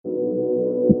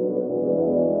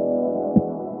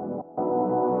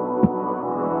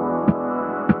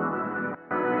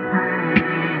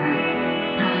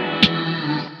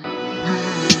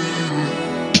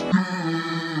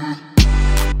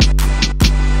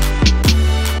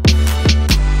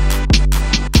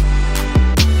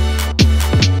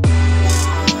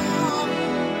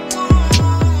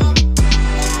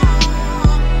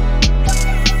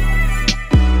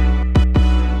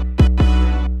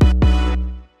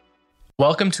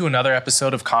Welcome to another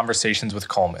episode of Conversations with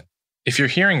Coleman. If you're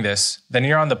hearing this, then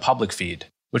you're on the public feed,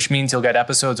 which means you'll get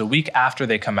episodes a week after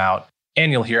they come out,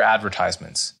 and you'll hear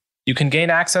advertisements. You can gain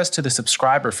access to the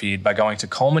subscriber feed by going to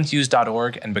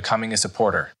colemanhughes.org and becoming a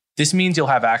supporter. This means you'll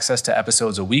have access to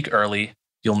episodes a week early,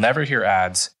 you'll never hear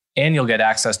ads, and you'll get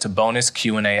access to bonus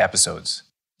Q&A episodes.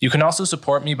 You can also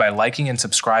support me by liking and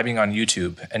subscribing on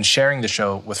YouTube and sharing the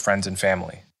show with friends and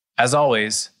family. As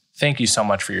always, thank you so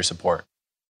much for your support.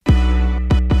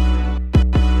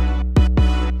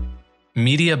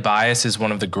 Media bias is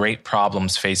one of the great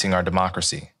problems facing our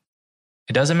democracy.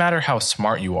 It doesn't matter how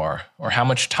smart you are or how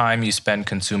much time you spend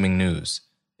consuming news.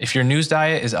 If your news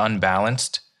diet is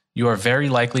unbalanced, you are very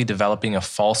likely developing a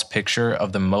false picture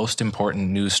of the most important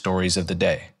news stories of the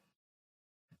day.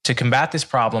 To combat this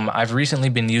problem, I've recently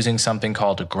been using something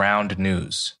called Ground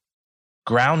News.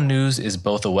 Ground News is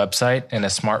both a website and a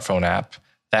smartphone app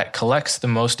that collects the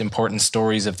most important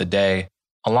stories of the day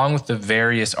along with the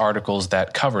various articles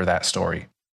that cover that story,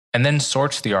 and then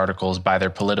sorts the articles by their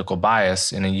political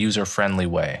bias in a user-friendly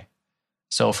way.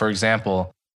 So, for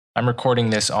example, I'm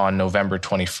recording this on November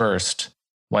 21st,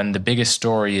 when the biggest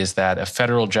story is that a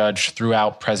federal judge threw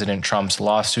out President Trump's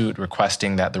lawsuit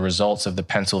requesting that the results of the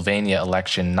Pennsylvania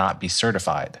election not be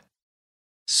certified.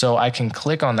 So I can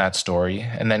click on that story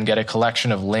and then get a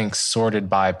collection of links sorted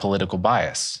by political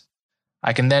bias.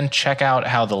 I can then check out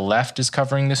how the left is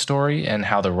covering the story and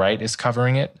how the right is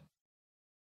covering it.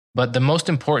 But the most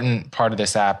important part of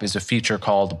this app is a feature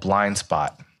called Blind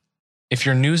Spot. If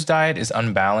your news diet is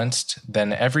unbalanced,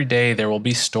 then every day there will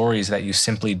be stories that you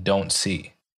simply don't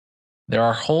see. There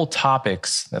are whole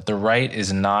topics that the right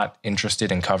is not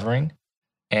interested in covering,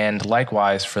 and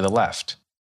likewise for the left.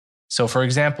 So for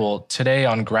example, today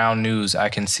on Ground News, I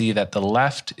can see that the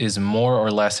left is more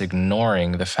or less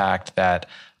ignoring the fact that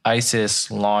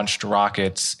ISIS launched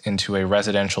rockets into a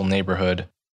residential neighborhood,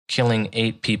 killing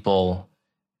 8 people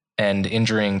and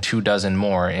injuring 24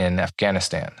 more in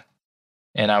Afghanistan.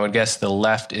 And I would guess the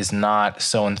left is not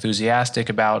so enthusiastic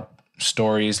about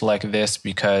stories like this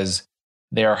because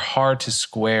they are hard to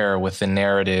square with the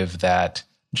narrative that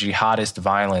jihadist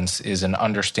violence is an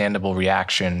understandable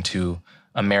reaction to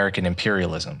American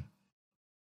imperialism.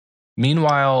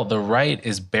 Meanwhile, the right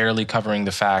is barely covering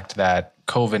the fact that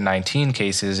COVID-19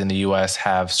 cases in the US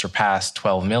have surpassed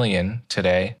 12 million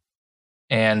today,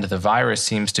 and the virus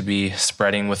seems to be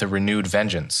spreading with a renewed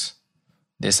vengeance.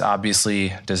 This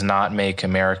obviously does not make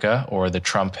America or the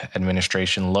Trump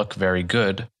administration look very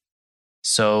good,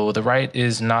 so the right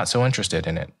is not so interested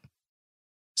in it.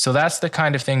 So that's the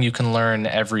kind of thing you can learn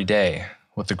every day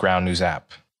with the Ground News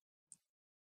app.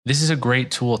 This is a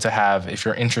great tool to have if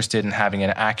you're interested in having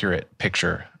an accurate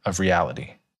picture of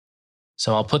reality.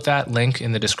 So I'll put that link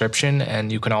in the description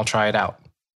and you can all try it out.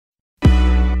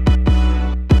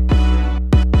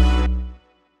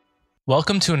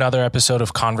 Welcome to another episode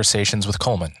of Conversations with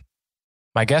Coleman.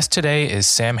 My guest today is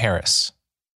Sam Harris.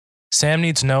 Sam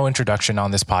needs no introduction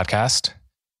on this podcast.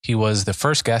 He was the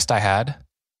first guest I had,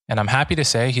 and I'm happy to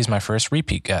say he's my first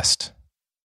repeat guest.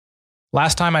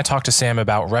 Last time I talked to Sam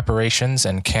about reparations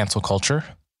and cancel culture.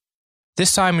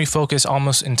 This time we focus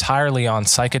almost entirely on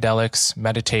psychedelics,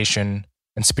 meditation,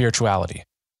 and spirituality,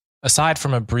 aside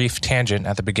from a brief tangent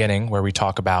at the beginning where we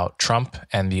talk about Trump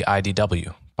and the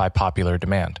IDW by popular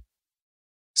demand.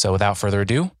 So without further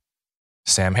ado,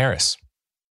 Sam Harris.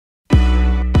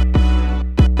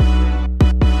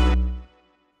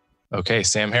 Okay,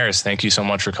 Sam Harris, thank you so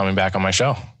much for coming back on my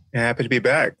show. Happy to be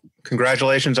back.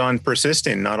 Congratulations on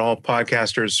persisting. Not all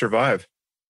podcasters survive.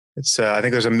 It's I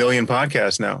think there's 1 million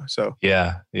podcasts now. So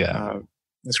yeah,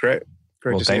 that's great.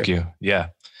 Great. Well, to see thank you. Yeah,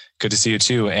 good to see you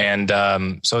too. And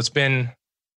so it's been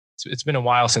a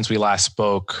while since we last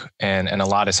spoke, and a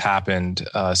lot has happened.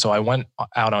 So I went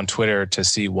out on Twitter to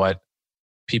see what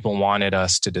people wanted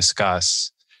us to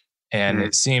discuss, and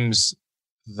it seems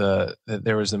that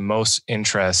there was the most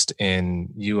interest in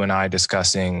you and I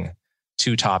discussing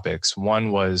 2 topics.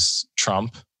 One was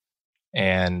Trump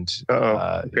and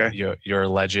your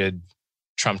alleged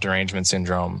Trump derangement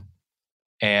syndrome.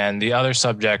 And the other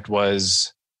subject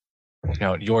was,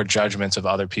 your judgments of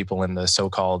other people in the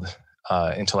so-called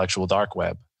intellectual dark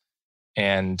web.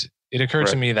 And it occurred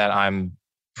to me that I'm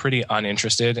pretty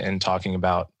uninterested in talking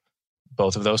about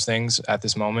both of those things at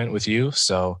this moment with you.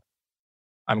 So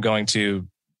I'm going to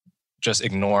just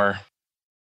ignore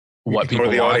what people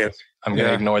want. Audience. I'm going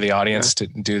to ignore the audience to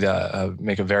do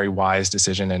make a very wise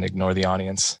decision and ignore the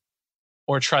audience,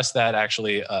 or trust that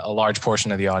actually a large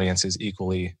portion of the audience is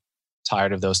equally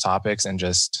tired of those topics and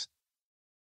just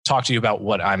talk to you about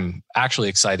what I'm actually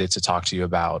excited to talk to you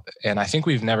about. And I think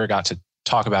we've never got to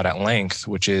talk about at length,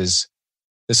 which is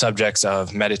the subjects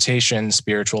of meditation,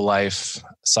 spiritual life,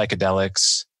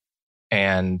 psychedelics,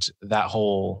 and that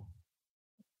whole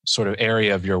sort of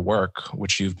area of your work,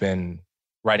 which you've been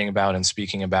writing about and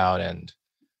speaking about and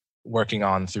working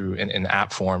on through in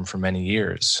app form for many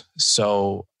years.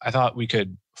 So I thought we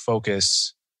could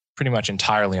focus pretty much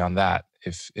entirely on that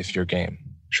if you're game.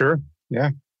 Sure.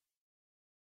 Yeah.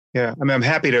 Yeah. I mean, I'm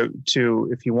happy to,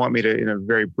 if you want me to, in a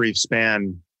very brief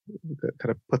span,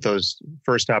 kind of put those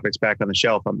first topics back on the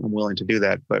shelf, I'm willing to do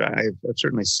that. But I've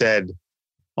certainly said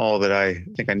all that I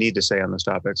think I need to say on those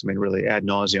topics. I mean, really ad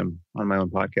nauseum on my own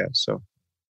podcast. So,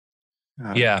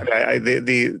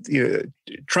 the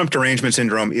Trump derangement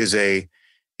syndrome is a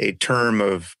term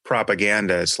of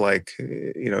propaganda. It's like,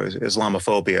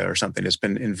 Islamophobia or something. It's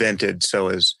been invented so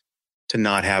as to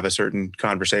not have a certain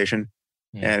conversation.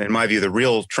 And in my view, the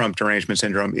real Trump derangement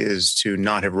syndrome is to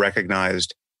not have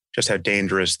recognized just how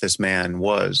dangerous this man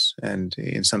was, and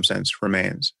in some sense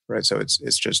remains. Right. So it's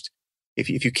just if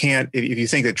you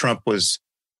think that Trump was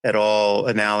at all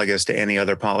analogous to any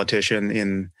other politician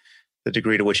in the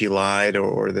degree to which he lied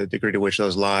or the degree to which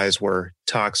those lies were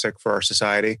toxic for our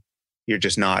society, you're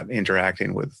just not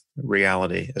interacting with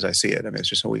reality as I see it. I mean, it's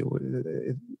just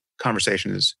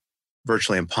conversation is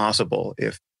virtually impossible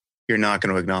if you're not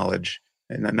going to acknowledge,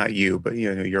 and not you, but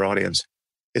your audience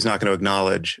is not going to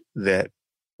acknowledge that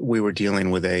we were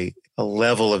dealing with a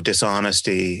level of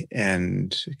dishonesty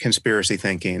and conspiracy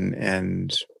thinking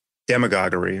and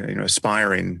demagoguery,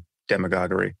 aspiring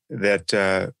demagoguery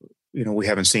that we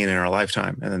haven't seen in our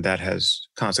lifetime, and that has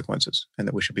consequences, and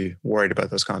that we should be worried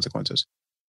about those consequences.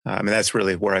 I mean, that's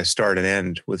really where I start and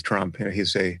end with Trump.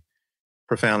 He's a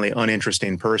profoundly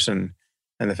uninteresting person,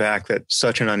 and the fact that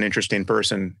such an uninteresting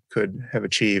person could have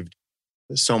achieved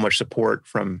so much support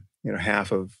from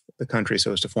half of the country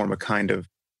so as to form a kind of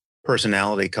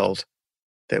personality cult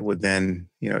that would then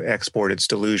export its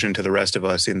delusion to the rest of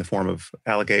us in the form of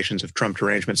allegations of Trump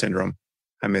derangement syndrome.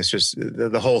 I mean, it's just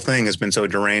the whole thing has been so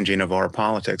deranging of our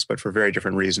politics, but for very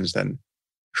different reasons than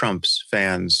Trump's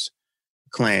fans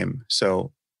claim.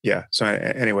 So yeah. So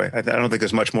anyway, I don't think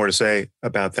there's much more to say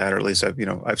about that, or at least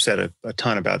I've said a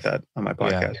ton about that on my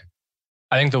podcast. Yeah.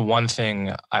 I think the one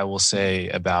thing I will say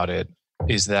about it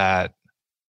is that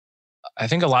I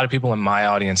think a lot of people in my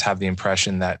audience have the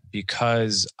impression that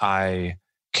because I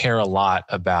care a lot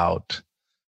about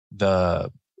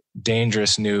the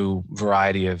dangerous new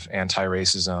variety of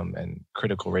anti-racism and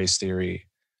critical race theory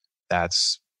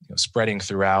that's spreading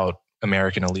throughout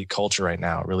American elite culture right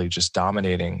now, really just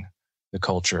dominating the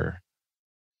culture,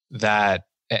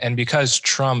 and because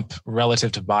Trump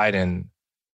relative to Biden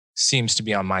seems to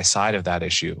be on my side of that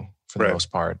issue for the most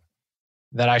part,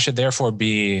 that I should therefore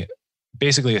be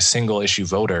basically a single issue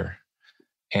voter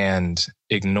and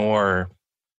ignore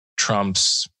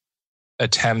Trump's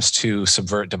attempts to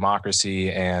subvert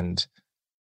democracy and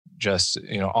just,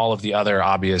 all of the other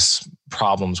obvious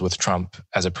problems with Trump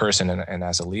as a person and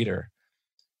as a leader.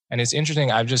 And it's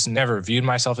interesting. I've just never viewed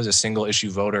myself as a single issue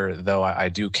voter, though I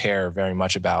do care very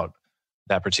much about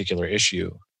that particular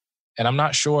issue. And I'm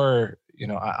not sure,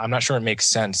 I'm not sure it makes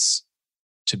sense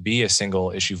to be a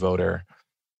single issue voter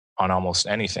on almost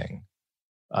anything.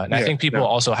 I think people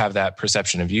also have that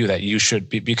perception of you that you should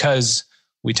be, because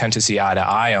we tend to see eye to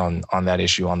eye on that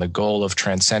issue, on the goal of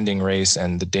transcending race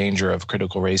and the danger of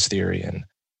critical race theory. And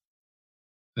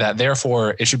that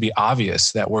therefore it should be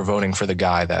obvious that we're voting for the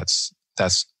guy that's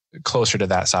closer to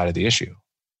that side of the issue.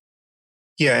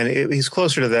 Yeah. And he's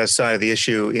closer to that side of the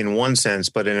issue in one sense,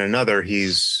 but in another,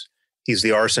 he's the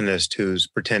arsonist who's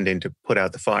pretending to put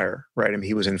out the fire, right? I mean,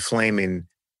 he was inflaming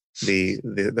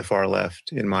the far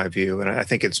left, in my view. And I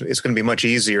think it's going to be much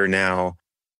easier now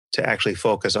to actually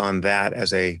focus on that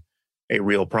as a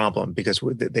real problem, because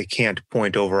they can't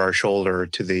point over our shoulder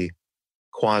to the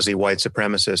quasi-white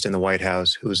supremacist in the White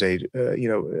House who's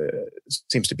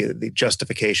seems to be the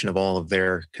justification of all of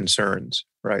their concerns,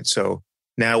 right? So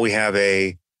now we have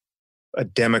a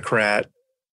Democrat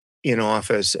in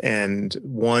office, and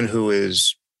one who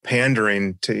is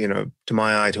pandering to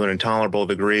my eye to an intolerable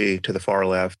degree to the far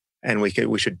left, and we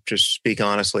should just speak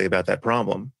honestly about that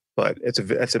problem. But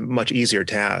it's a much easier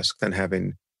task than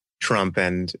having Trump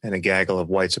and a gaggle of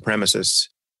white supremacists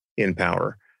in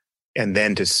power, and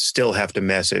then to still have to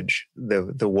message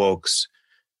the wokes'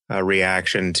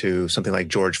 reaction to something like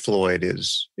George Floyd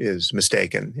is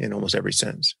mistaken in almost every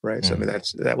sense, right? So I mean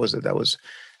that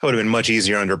would have been much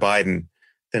easier under Biden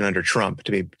than under Trump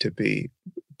to be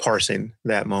parsing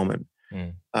that moment,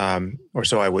 or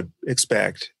so I would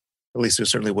expect. At least it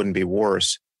certainly wouldn't be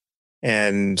worse.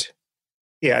 And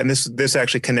Yeah, and this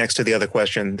actually connects to the other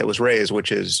question that was raised,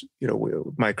 which is,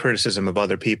 my criticism of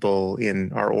other people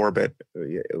in our orbit.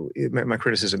 My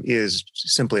criticism is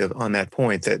simply on that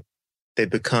point, that they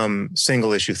become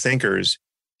single issue thinkers,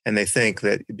 and they think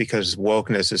that because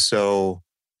wokeness is so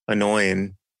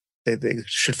annoying, they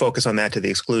should focus on that to the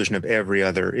exclusion of every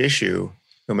other issue,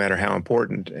 no matter how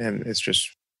important. And it's just,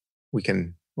 we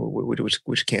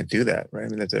just can't do that, right? I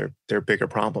mean, there are bigger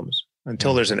problems.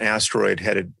 Until there's an asteroid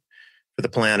headed for the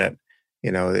planet,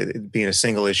 being a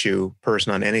single issue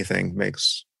person on anything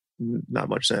makes not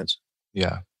much sense.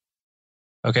 Yeah.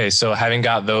 Okay. So having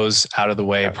got those out of the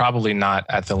way, probably not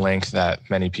at the length that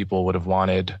many people would have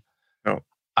wanted. No.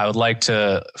 I would like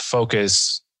to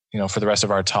focus, for the rest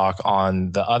of our talk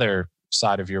on the other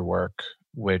side of your work,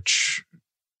 which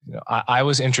I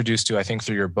was introduced to, I think,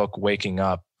 through your book, Waking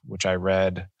Up, which I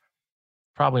read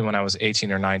probably when I was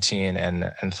 18 or 19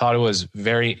 and thought it was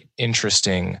very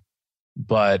interesting,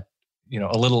 but,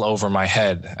 a little over my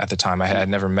head at the time. I had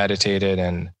never meditated,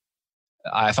 and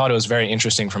I thought it was very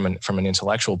interesting from an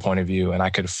intellectual point of view, and I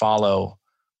could follow,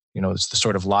 the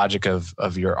sort of logic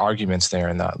of your arguments there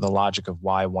and the logic of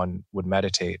why one would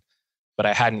meditate. But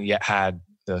I hadn't yet had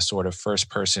the sort of first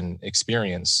person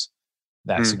experience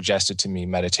that suggested to me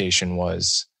meditation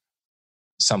was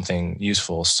something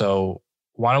useful. So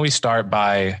why don't we start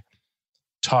by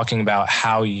talking about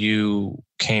how you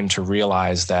came to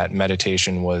realize that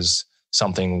meditation was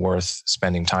something worth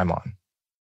spending time on?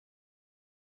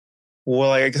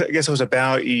 Well, I guess it was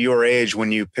about your age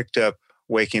when you picked up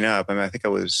Waking Up. I mean, I think I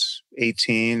was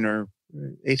 18 or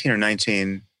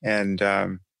 19, and I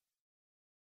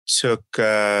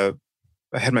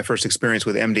had my first experience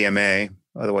with MDMA,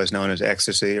 otherwise known as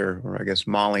ecstasy, or I guess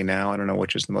Molly now. I don't know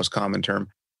which is the most common term.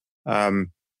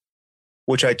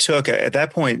 Which I took. At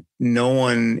that point, no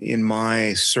one in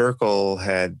my circle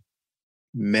had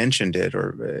mentioned it,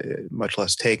 or much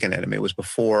less taken it. I mean, it was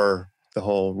before the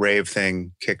whole rave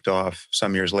thing kicked off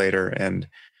some years later. And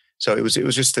so it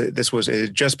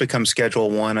had just become Schedule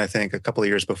 1, I think, a couple of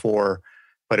years before,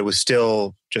 but it was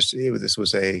still this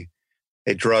was a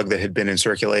drug that had been in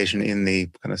circulation in the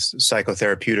kind of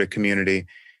psychotherapeutic community,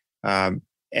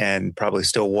 and probably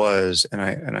still was. And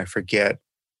I forget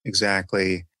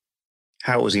exactly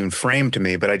how it was even framed to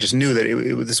me, but I just knew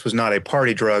that this was not a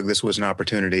party drug. This was an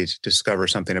opportunity to discover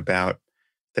something about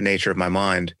the nature of my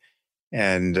mind.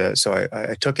 And so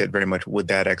I took it very much with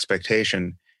that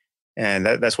expectation. And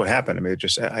that's what happened. I mean,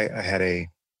 I had a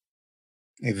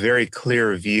very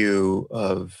clear view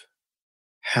of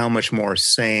how much more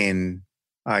sane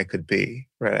I could be,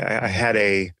 right? I had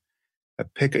a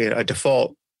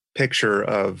default picture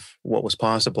of what was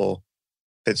possible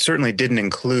that certainly didn't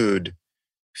include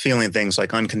feeling things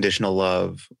like unconditional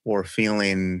love or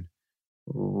feeling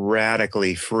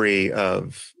radically free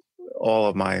of all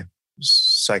of my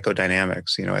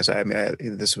psychodynamics.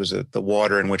 This was the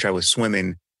water in which I was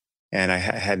swimming, and I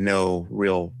had no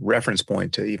real reference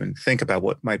point to even think about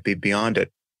what might be beyond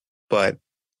it. But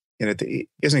it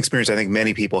is an experience I think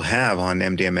many people have on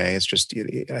MDMA. It's just,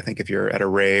 I think if you're at a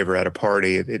rave or at a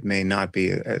party, it may not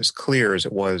be as clear as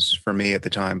it was for me at the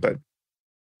time. But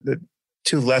the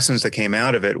two lessons that came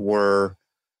out of it were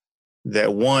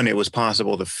that, one, it was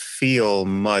possible to feel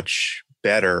much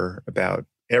better about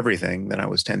everything than I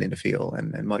was tending to feel,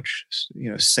 and much,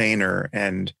 saner,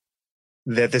 and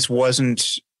that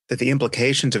that the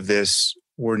implications of this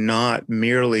were not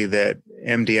merely that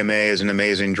MDMA is an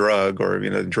amazing drug, or,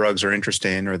 drugs are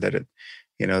interesting, or that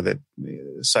that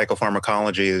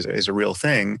psychopharmacology is a real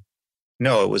thing.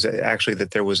 No, it was actually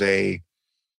that there was a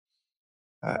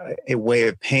way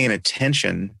of paying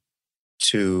attention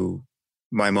to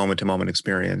my moment-to-moment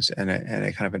experience, and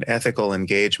a kind of an ethical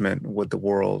engagement with the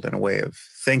world, and a way of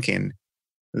thinking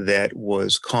that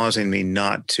was causing me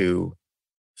not to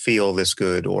feel this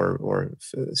good or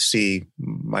see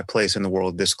my place in the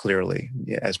world this clearly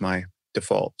as my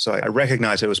default. So I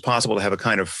recognized it was possible to have a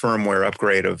kind of firmware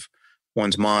upgrade of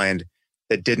one's mind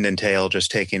that didn't entail just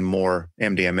taking more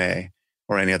MDMA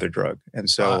or any other drug. And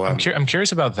so I'm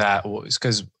curious about that,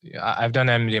 because I've done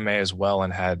MDMA as well,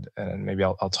 and maybe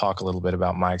I'll talk a little bit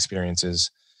about my experiences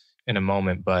in a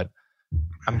moment, but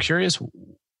I'm curious,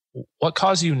 what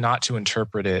caused you not to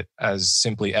interpret it as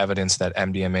simply evidence that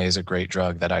MDMA is a great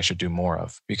drug that I should do more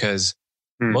of? Because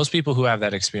most people who have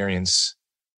that experience,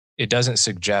 it doesn't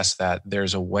suggest that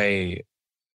there's a way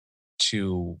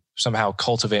to somehow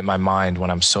cultivate my mind when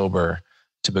I'm sober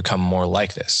to become more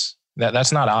like this.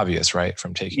 That's not obvious, right?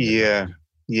 From taking it.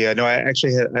 Yeah. No, I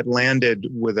actually had landed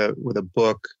with a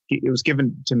book. It was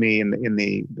given to me in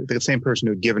the same person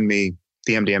who had given me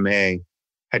the MDMA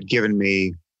had given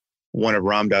me one of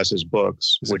Ram Dass's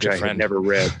books, He's a which good I had friend. never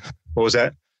read. What was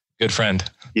that? Good friend.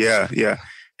 Yeah.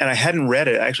 And I hadn't read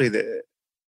it. Actually,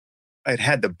 I'd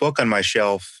had the book on my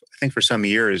shelf, I think, for some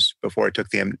years before I took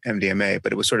the MDMA,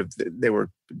 but it was sort of, they were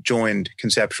joined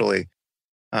conceptually,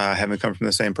 having come from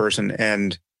the same person.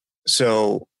 And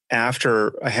so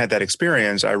after I had that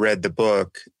experience, I read the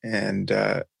book, and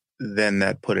then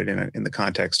that put it in the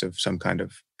context of some kind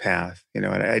of path, and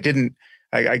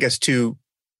I guess two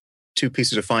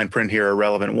pieces of fine print here are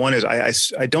relevant. One is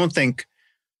I don't think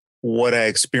what I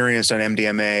experienced on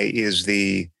MDMA is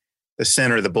the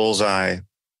center, the bullseye,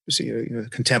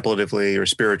 contemplatively or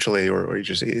spiritually, or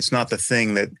it's not the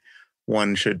thing that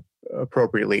one should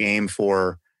appropriately aim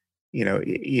for,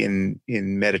 in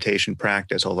meditation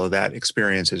practice, although that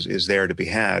experience is there to be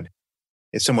had.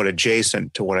 It's somewhat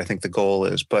adjacent to what I think the goal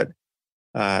is, but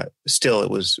still it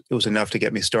was enough to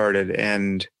get me started.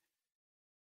 And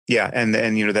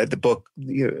that the book,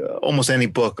 almost any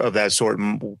book of that sort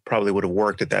probably would have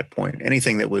worked at that point.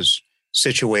 Anything that was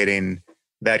situating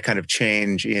that kind of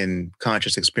change in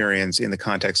conscious experience in the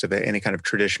context of any kind of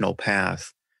traditional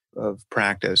path of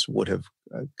practice would have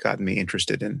gotten me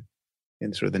interested in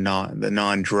sort of the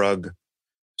non-drug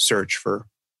search for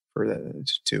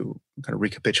to kind of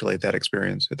recapitulate that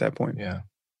experience at that point.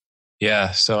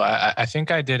 Yeah. So I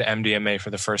think I did MDMA for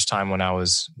the first time when I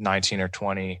was 19 or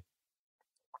 20.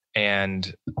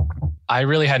 And I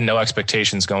really had no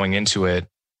expectations going into it.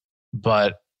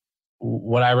 But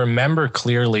what I remember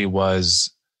clearly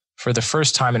was, for the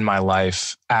first time in my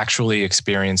life, actually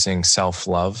experiencing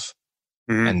self-love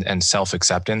and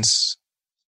self-acceptance.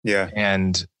 Yeah.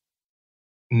 And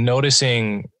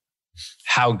noticing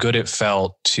how good it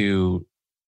felt to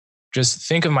just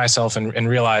think of myself and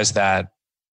realize that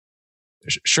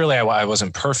surely I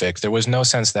wasn't perfect. There was no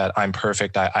sense that I'm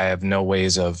perfect. I have no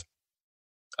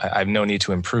I have no need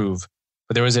to improve.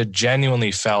 But there was a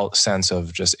genuinely felt sense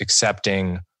of just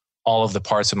accepting all of the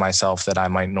parts of myself that I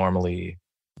might normally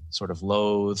sort of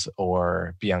loathe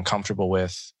or be uncomfortable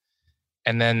with.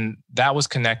 And then that was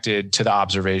connected to the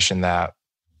observation that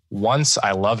once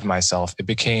I loved myself, it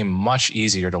became much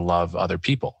easier to love other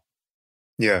people.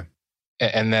 Yeah.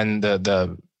 And then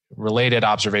the related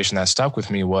observation that stuck with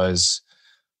me was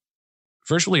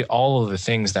virtually all of the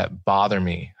things that bother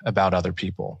me about other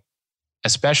people,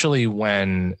 especially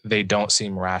when they don't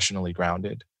seem rationally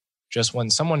grounded. Just when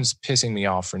someone's pissing me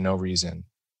off for no reason,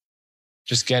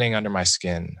 just getting under my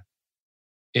skin,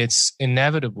 it's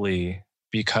inevitably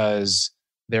because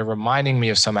they're reminding me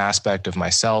of some aspect of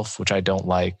myself, which I don't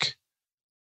like.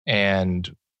 And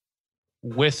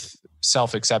with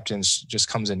self-acceptance just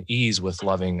comes an ease with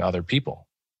loving other people.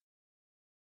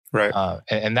 Right.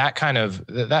 And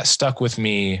that stuck with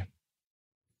me.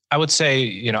 I would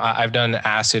say, I've done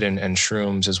acid and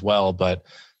shrooms as well, but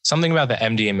something about the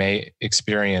MDMA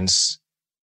experience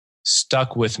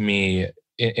stuck with me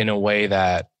in a way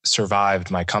that survived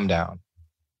my come down,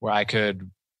 where I could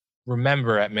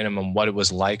remember at minimum what it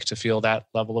was like to feel that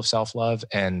level of self-love.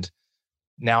 And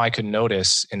now I could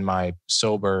notice in my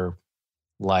sober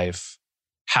life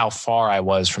how far I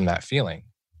was from that feeling.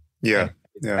 Yeah.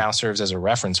 It now serves as a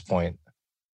reference point.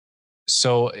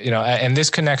 So, and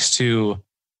this connects to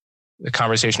the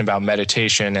conversation about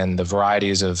meditation and the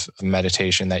varieties of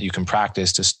meditation that you can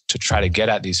practice to try to get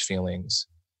at these feelings.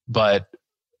 But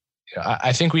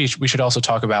I think we should also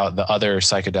talk about the other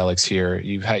psychedelics here.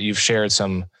 You've shared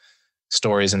some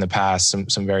stories in the past,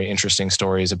 some very interesting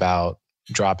stories about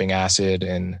dropping acid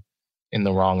in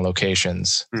the wrong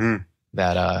locations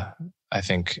that I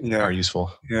think are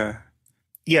useful. Yeah.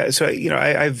 So,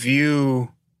 I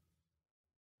view,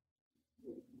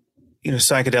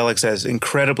 psychedelics as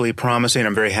incredibly promising.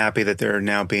 I'm very happy that they're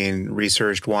now being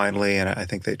researched widely. And I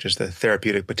think that just the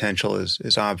therapeutic potential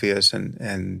is obvious.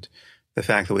 And the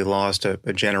fact that we lost a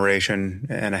generation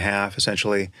and a half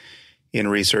essentially in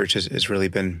research has really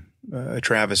been a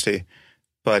travesty.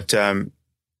 But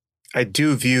I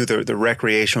do view the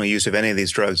recreational use of any of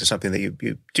these drugs as something that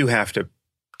you do have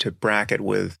to bracket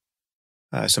with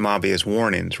some obvious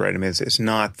warnings, right? I mean, it's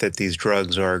not that these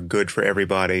drugs are good for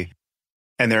everybody,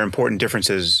 and there are important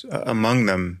differences among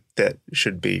them that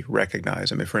should be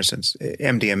recognized. I mean, for instance,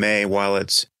 MDMA, while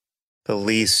it's the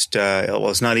least,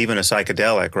 it's not even a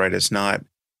psychedelic, right? It's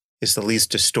the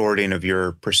least distorting of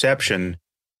your perception.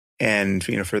 And,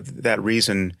 for that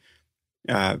reason,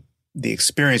 the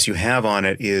experience you have on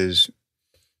it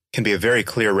can be a very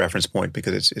clear reference point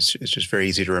because it's just very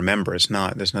easy to remember. There's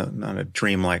not a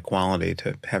dreamlike quality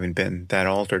to having been that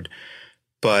altered,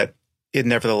 but it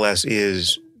nevertheless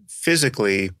is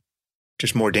physically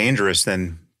just more dangerous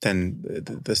than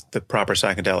the proper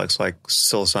psychedelics like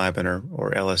psilocybin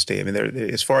or LSD. I mean,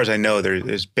 as far as I know,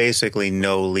 there's basically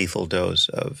no lethal dose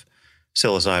of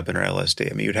psilocybin or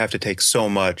LSD. I mean, you'd have to take so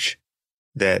much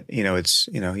that,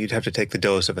 you'd have to take the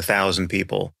dose of 1,000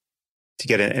 people to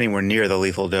get anywhere near the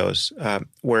lethal dose.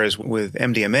 Whereas with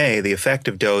MDMA, the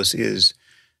effective dose is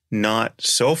not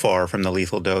so far from the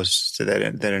lethal dose so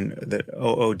that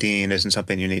ODing isn't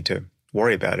something you need to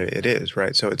worry about. It is,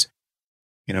 right? So it's,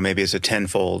 maybe it's a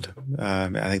tenfold.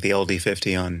 I think the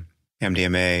LD50 on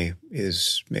MDMA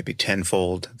is maybe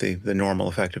tenfold the normal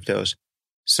effective dose.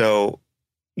 So,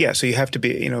 yeah, so you have to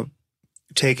be,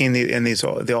 taking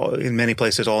in many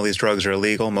places, all these drugs are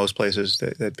illegal. Most places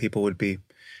that people would be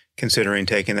considering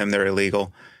taking them, they're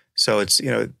illegal. So it's,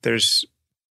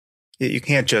 you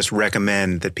can't just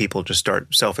recommend that people just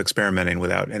start self-experimenting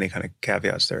without any kind of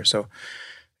caveats there. So,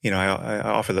 I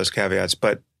offer those caveats.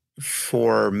 But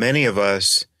for many of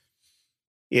us,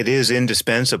 it is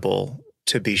indispensable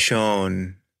to be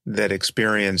shown that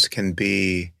experience can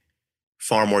be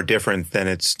far more different than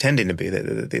it's tending to be.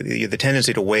 The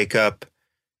tendency to wake up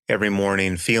every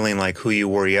morning feeling like who you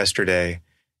were yesterday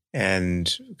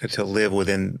and to live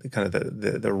within kind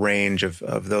of the range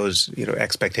of those,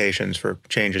 expectations for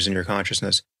changes in your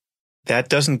consciousness, that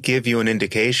doesn't give you an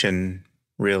indication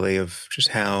really of just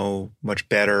how much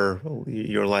better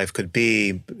your life could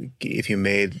be if you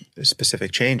made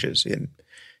specific changes in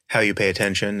how you pay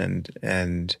attention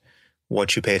and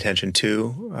what you pay attention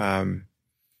to.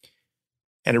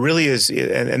 And it really is,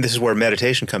 and this is where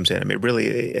meditation comes in. I mean,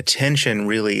 really, attention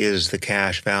really is the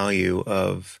cash value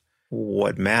of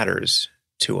what matters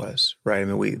to us, right? I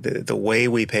mean, the way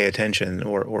we pay attention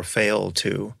or fail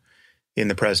to in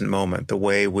the present moment,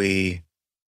 the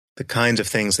kinds of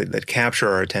things that capture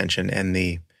our attention and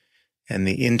the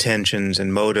intentions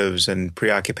and motives and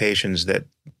preoccupations that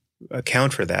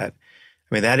account for that.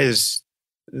 I mean, that is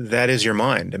your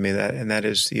mind. I mean, that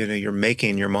is, you're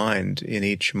making your mind in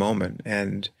each moment,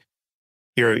 and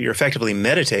you're effectively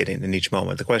meditating in each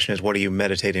moment. The question is, what are you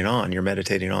meditating on? You're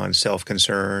meditating on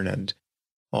self-concern and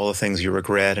all the things you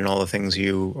regret and all the things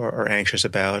you are anxious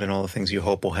about and all the things you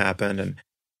hope will happen. And,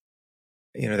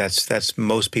 that's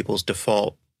most people's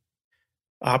default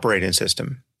operating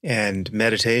system. And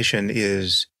meditation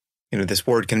is, this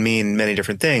word can mean many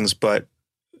different things, but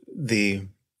the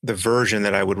version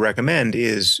that I would recommend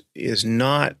is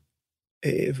not,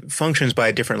 it functions by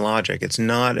a different logic. It's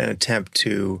not an attempt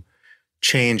to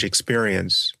change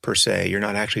experience per se. You're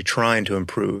not actually trying to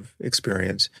improve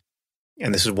experience.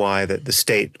 And this is why the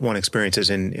state one experiences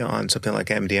on something like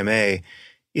MDMA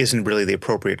isn't really the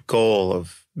appropriate goal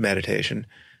of meditation.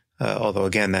 Although,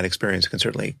 again, that experience can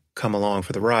certainly come along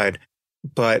for the ride.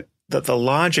 But the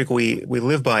logic we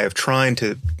live by of trying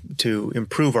to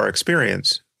improve our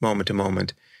experience moment to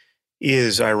moment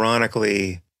is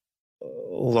ironically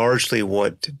largely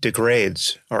what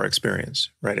degrades our experience,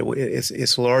 right?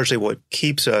 It's largely what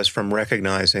keeps us from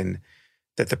recognizing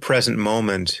that the present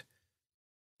moment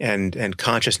and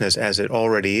consciousness as it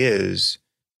already is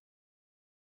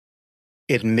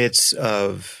admits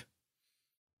of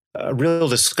a real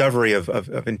discovery of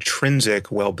intrinsic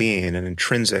well-being and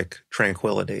intrinsic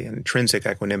tranquility and intrinsic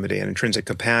equanimity and intrinsic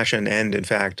compassion and, in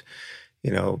fact,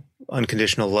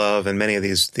 unconditional love and many of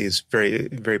these very,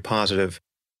 very positive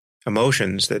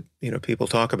emotions that, people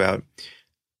talk about.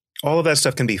 All of that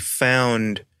stuff can be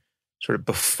found sort of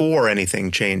before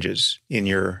anything changes in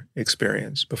your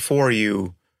experience, before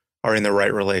you are in the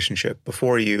right relationship,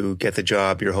 before you get the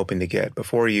job you're hoping to get,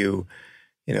 before you,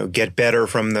 get better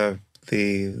from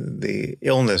the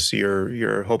illness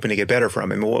you're hoping to get better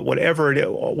from. I mean,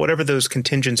 whatever those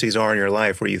contingencies are in your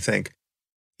life where you think,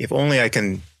 if only I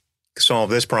can solve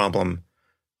this problem,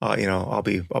 I'll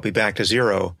be back to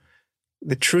zero.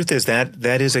 The truth is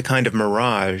that is a kind of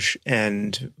mirage,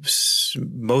 and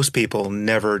most people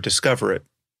never discover it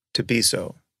to be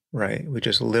so, right? We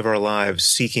just live our lives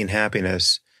seeking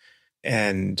happiness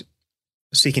and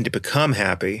seeking to become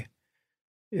happy.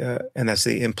 And that's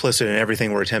the implicit in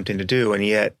everything we're attempting to do. And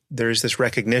yet there's this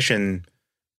recognition,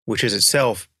 which is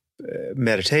itself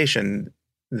meditation,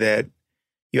 that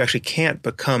you actually can't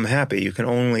become happy. You can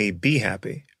only be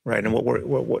happy, right? And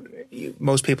what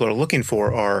most people are looking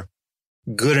for are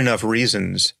good enough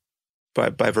reasons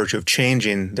by virtue of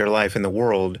changing their life in the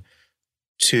world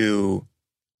to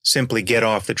simply get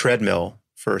off the treadmill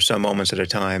for some moments at a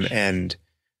time and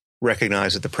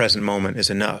recognize that the present moment is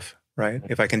enough. Right.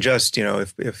 If I can just,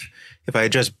 if I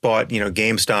had just bought,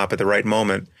 GameStop at the right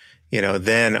moment,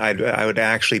 then I would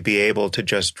actually be able to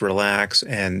just relax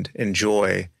and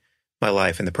enjoy my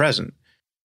life in the present.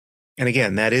 And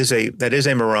again, that is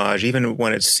a mirage, even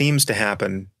when it seems to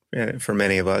happen for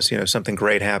many of us. Something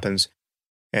great happens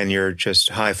and you're just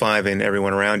high-fiving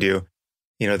everyone around you.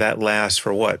 That lasts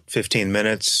for what, 15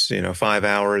 minutes, 5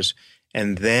 hours.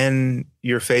 And then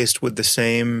you're faced with the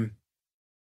same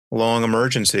long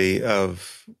emergency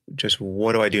of just,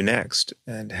 what do I do next?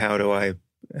 And how do I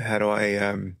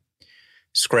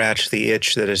scratch the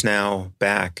itch that is now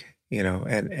back,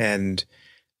 and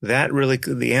that really,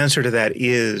 the answer to that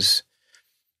is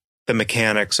the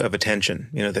mechanics of attention,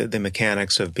 the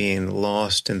mechanics of being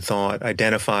lost in thought,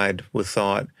 identified with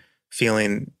thought,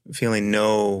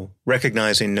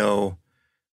 recognizing no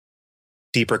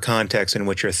deeper context in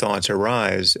which your thoughts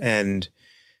arise, and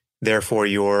therefore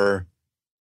you're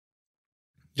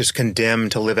just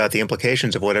condemned to live out the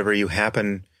implications of whatever you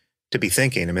happen to be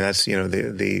thinking. I mean, that's,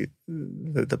 the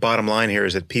bottom line here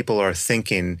is that people are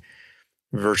thinking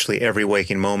virtually every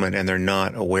waking moment and they're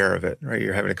not aware of it, right?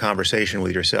 You're having a conversation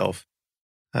with yourself,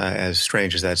 as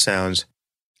strange as that sounds,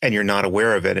 and you're not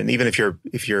aware of it. And even if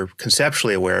you're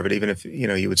conceptually aware of it, even if,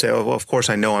 you would say, oh, well, of course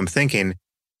I know I'm thinking,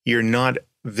 you're not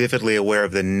vividly aware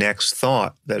of the next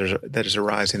thought that is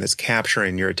arising, that's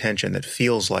capturing your attention, that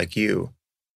feels like you.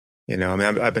 I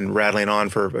mean, I've been rattling on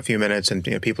for a few minutes and,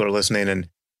 people are listening, and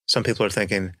some people are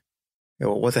thinking,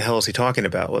 well, what the hell is he talking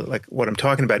about? Well, like, what I'm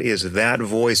talking about is that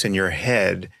voice in your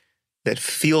head that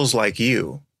feels like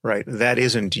you, right? That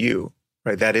isn't you,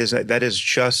 right? That is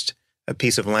just a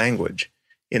piece of language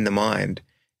in the mind.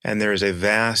 And there is a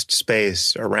vast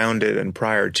space around it and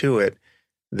prior to it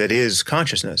that is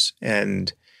consciousness.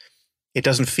 And it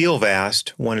doesn't feel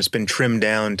vast when it's been trimmed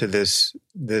down to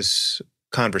this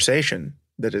conversation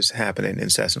that is happening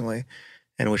incessantly,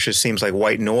 and which just seems like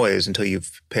white noise until you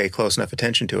pay close enough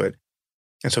attention to it.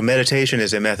 And so meditation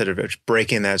is a method of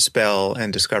breaking that spell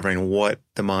and discovering what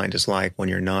the mind is like when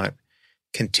you're not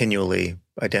continually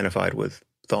identified with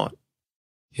thought.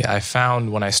 Yeah, I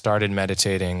found when I started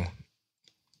meditating,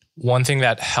 one thing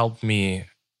that helped me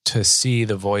to see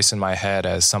the voice in my head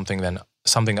as something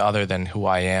other than who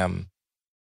I am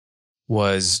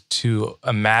was to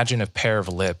imagine a pair of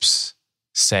lips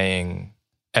saying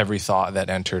every thought that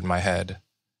entered my head,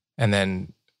 and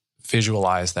then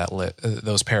visualize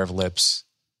those pair of lips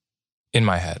in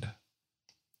my head.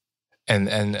 And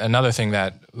another thing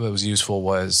that was useful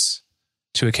was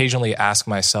to occasionally ask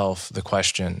myself the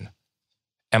question,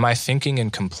 am I thinking in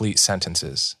complete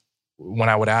sentences? When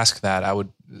I would ask that, I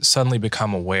would suddenly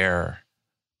become aware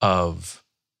of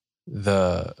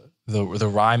the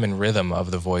rhyme and rhythm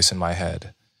of the voice in my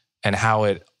head, and how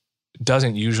it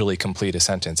doesn't usually complete a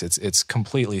sentence. It's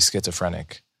completely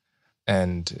schizophrenic.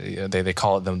 And they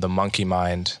call it the monkey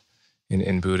mind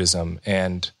in Buddhism.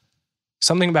 And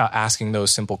something about asking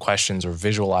those simple questions or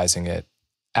visualizing it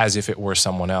as if it were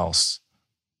someone else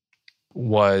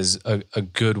was a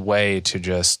good way to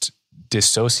just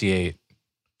dissociate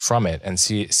from it and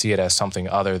see it as something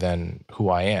other than who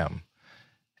I am.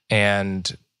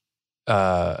 And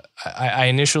I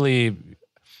initially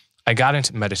got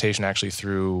into meditation actually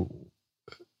through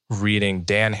reading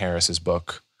Dan Harris's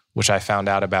book, which I found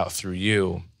out about through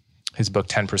you, his book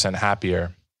 10%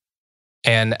 Happier.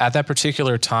 And at that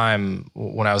particular time,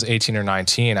 when I was 18 or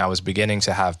 19, I was beginning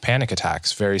to have panic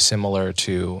attacks, very similar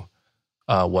to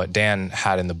what Dan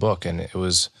had in the book. And it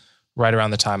was right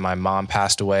around the time my mom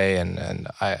passed away, and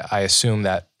I assume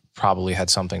that probably had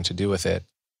something to do with it.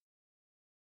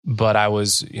 But I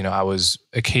was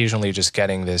occasionally just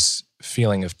getting this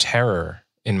feeling of terror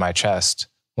in my chest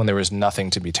when there was nothing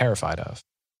to be terrified of.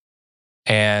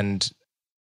 And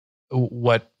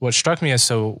what struck me as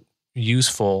so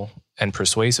useful and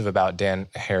persuasive about Dan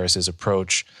Harris's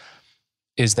approach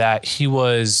is that he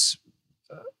was,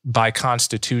 by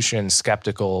constitution,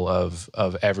 skeptical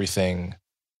of everything,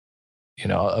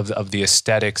 of the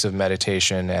aesthetics of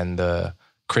meditation and the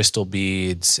crystal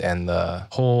beads and the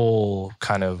whole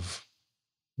kind of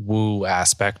woo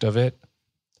aspect of it,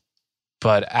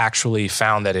 but actually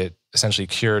found that it essentially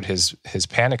cured his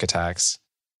panic attacks.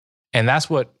 And that's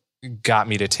what got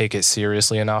me to take it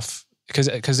seriously enough,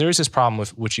 because there is this problem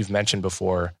with which you've mentioned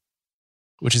before,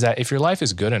 which is that if your life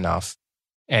is good enough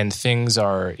and things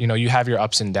are, you have your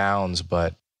ups and downs,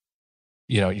 but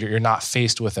you're not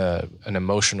faced with an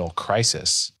emotional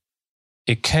crisis,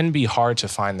 it can be hard to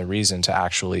find the reason to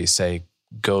actually, say,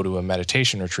 go to a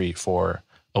meditation retreat for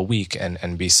a week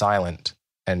and be silent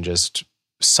and just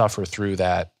suffer through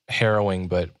that harrowing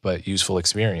but useful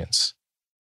experience.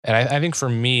 And I think for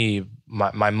me,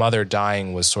 my mother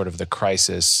dying was sort of the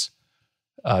crisis,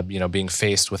 being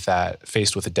faced with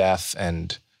death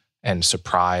and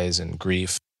surprise and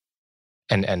grief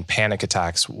and panic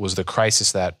attacks was the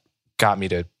crisis that got me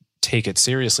to take it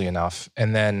seriously enough.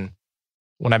 And then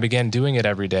when I began doing it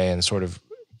every day and sort of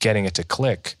getting it to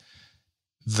click,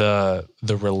 the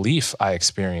relief I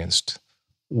experienced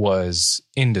was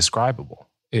indescribable.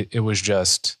 It was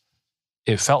just,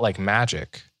 it felt like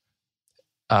magic.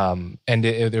 And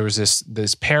there was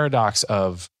this paradox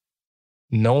of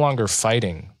no longer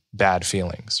fighting bad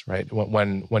feelings, right?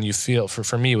 When you feel,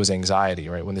 for me, it was anxiety,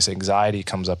 right? When this anxiety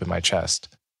comes up in my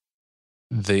chest,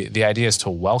 the idea is to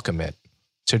welcome it,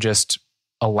 to just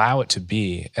allow it to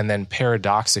be. And then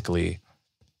paradoxically,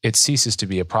 it ceases to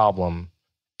be a problem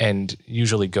and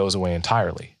usually goes away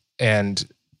entirely. And,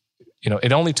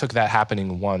 it only took that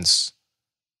happening once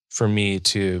for me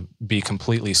to be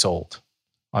completely sold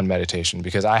on meditation,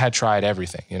 because I had tried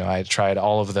everything. I had tried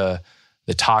all of the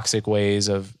toxic ways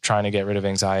of trying to get rid of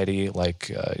anxiety,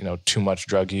 like, too much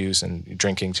drug use and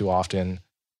drinking too often,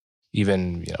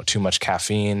 even, too much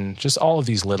caffeine, just all of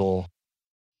these little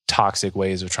toxic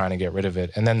ways of trying to get rid of it.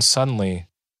 And then suddenly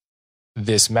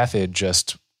this method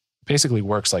just basically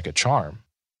works like a charm.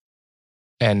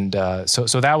 And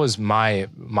so that was my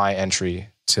entry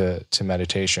to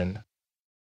meditation.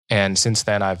 And since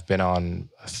then, I've been on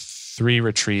 3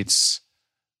 retreats,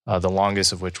 the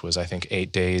longest of which was, I think,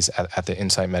 8 days at the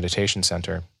Insight Meditation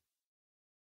Center,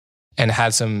 and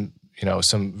had some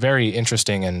very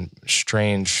interesting and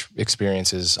strange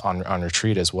experiences on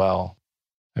retreat as well.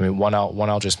 I mean, one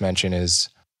I'll just mention is,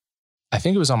 I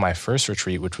think it was on my first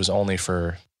retreat, which was only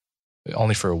for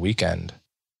a weekend,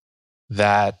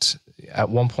 that at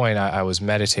one point I was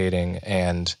meditating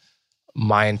and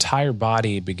my entire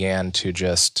body began to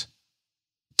just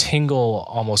tingle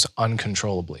almost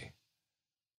uncontrollably.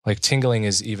 Like, tingling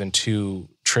is even too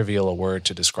trivial a word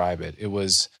to describe it. It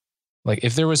was like,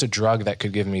 if there was a drug that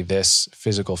could give me this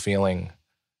physical feeling,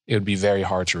 it would be very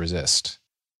hard to resist.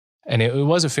 And it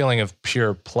was a feeling of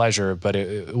pure pleasure, but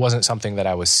it wasn't something that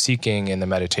I was seeking in the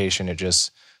meditation. It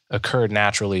just occurred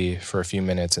naturally for a few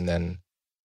minutes and then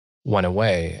went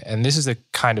away. And this is the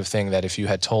kind of thing that if you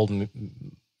had told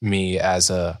me as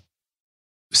a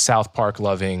South Park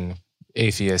loving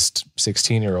atheist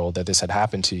 16-year-old that this had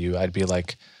happened to you, I'd be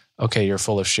like, okay, you're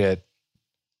full of shit.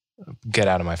 Get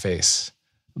out of my face.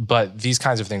 But these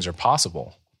kinds of things are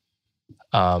possible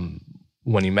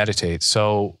when you meditate.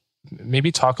 So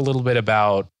maybe talk a little bit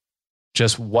about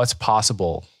just what's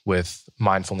possible with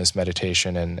mindfulness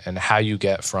meditation and how you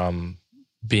get from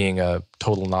being a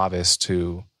total novice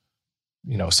to,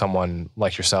 someone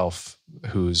like yourself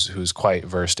who's quite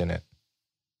versed in it.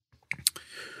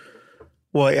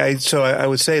 Well, I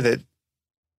would say that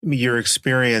your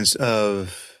experience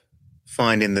of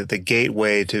finding that the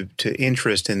gateway to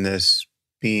interest in this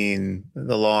being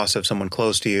the loss of someone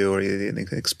close to you or the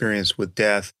experience with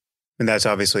death, and that's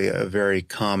obviously a very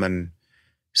common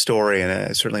story,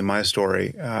 and certainly my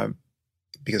story,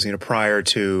 because prior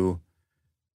to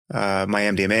my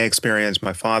MDMA experience,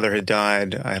 my father had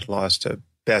died. I had lost a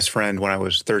best friend when I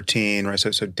was 13, right?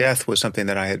 So death was something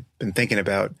that I had been thinking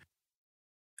about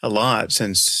a lot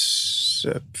since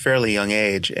a fairly young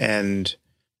age, and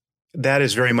that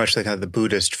is very much the kind of the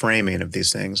Buddhist framing of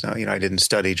these things. Now, I didn't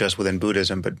study just within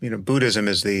Buddhism, but Buddhism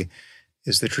is the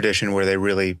tradition where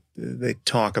they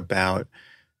talk about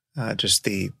just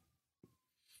the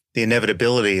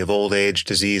inevitability of old age,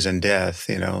 disease, and death.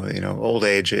 Old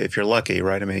age, if you're lucky,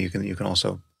 right? I mean, you can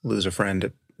also lose a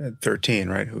friend at 13,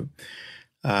 right?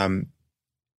 And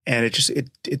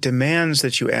it demands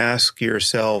that you ask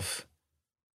yourself,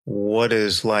 what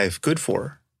is life good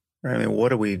for? Right? I mean,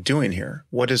 what are we doing here?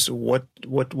 What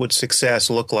would success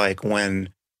look like when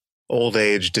old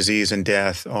age, disease, and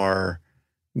death are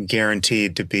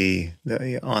guaranteed to be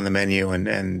on the menu,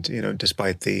 and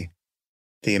despite the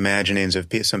imaginings of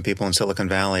some people in Silicon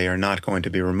Valley, are not going to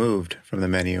be removed from the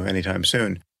menu anytime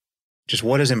soon. Just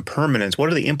what is impermanence? What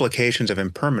are the implications of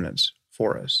impermanence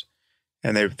for us?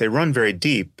 And they run very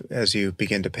deep as you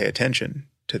begin to pay attention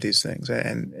to these things.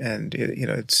 And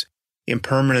it's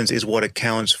impermanence is what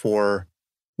accounts for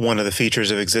one of the features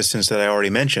of existence that I already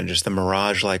mentioned, just the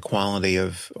mirage-like quality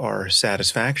of our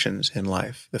satisfactions in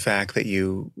life. The fact that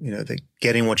that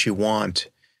getting what you want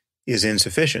is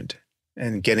insufficient,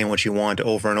 and getting what you want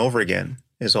over and over again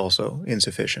is also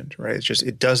insufficient, right? It's just,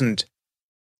 it doesn't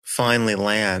finally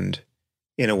land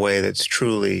in a way that's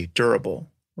truly durable,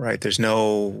 right? It's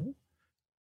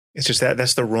just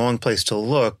that's the wrong place to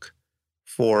look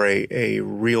for a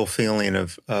real feeling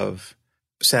of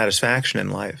satisfaction in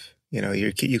life.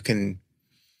 You can,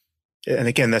 and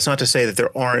again, that's not to say that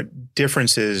there aren't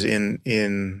differences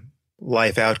in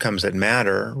life outcomes that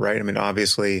matter, right? I mean,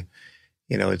 obviously,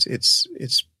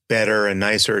 it's better and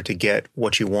nicer to get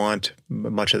what you want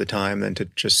much of the time than to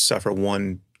just suffer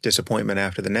one disappointment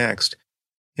after the next.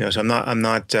 So I'm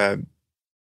not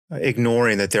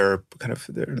ignoring that there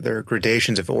are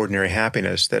gradations of ordinary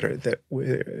happiness that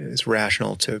is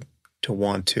rational to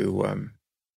want to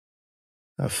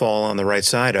fall on the right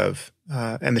side of.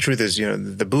 And the truth is,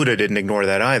 the Buddha didn't ignore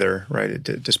that either, right?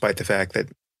 Despite the fact that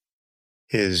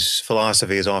his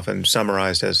philosophy is often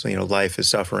summarized as, life is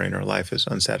suffering or life is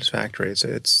unsatisfactory.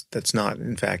 That's not,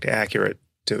 in fact, accurate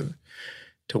to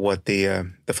what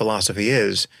the philosophy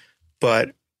is,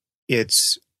 but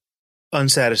it's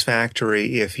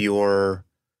unsatisfactory if you're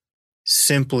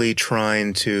simply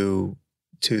trying to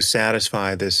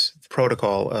satisfy this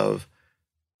protocol of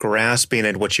grasping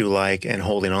at what you like and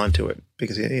holding on to it,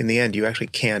 because in the end you actually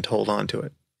can't hold on to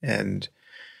it. And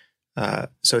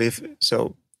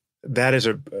so that is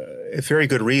a very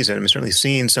good reason. I'm certainly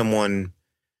seeing someone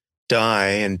die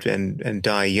and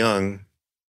die young.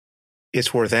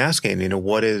 It's worth asking,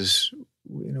 what is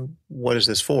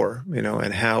this for,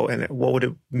 and how, and what would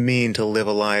it mean to live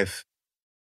a life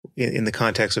in the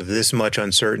context of this much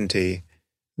uncertainty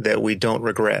that we don't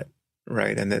regret,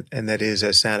 right? And that is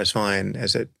as satisfying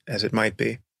as it might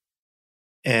be.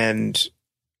 And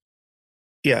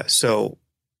yeah, so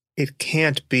it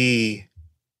can't be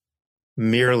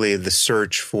merely the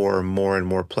search for more and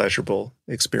more pleasurable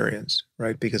experience,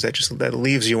 right? Because that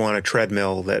leaves you on a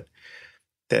treadmill that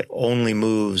only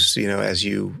moves, as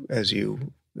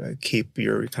you keep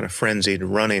your kind of frenzied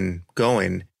running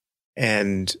going,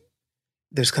 and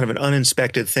there's kind of an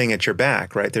uninspected thing at your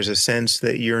back, right? There's a sense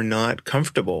that you're not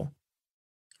comfortable,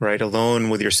 right? Alone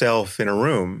with yourself in a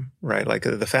room, right? Like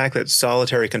the fact that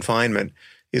solitary confinement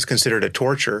is considered a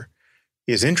torture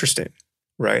is interesting,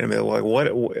 right? I mean, like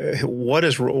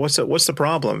what's the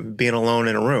problem being alone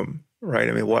in a room, right?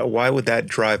 I mean, why would that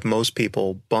drive most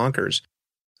people bonkers,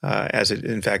 as it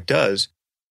in fact does?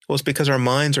 Well, it's because our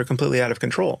minds are completely out of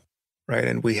control, right?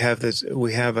 And we have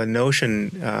a notion,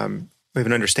 we have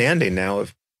an understanding now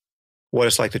of what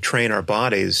it's like to train our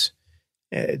bodies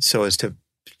so as to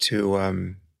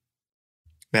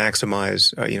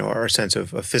maximize, our sense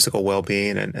of physical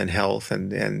well-being and health,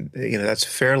 and that's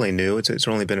fairly new. It's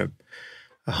only been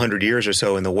 100 years or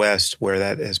so in the West where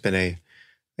that has been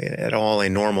at all a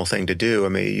normal thing to do. I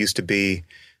mean, it used to be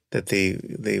that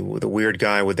the weird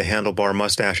guy with the handlebar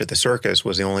mustache at the circus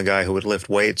was the only guy who would lift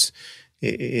weights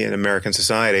in American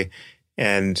society,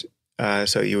 and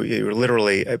so you were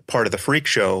literally a part of the freak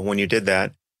show when you did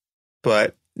that.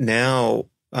 But now,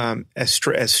 as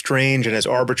strange and as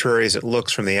arbitrary as it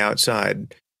looks from the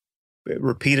outside,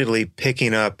 repeatedly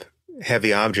picking up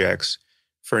heavy objects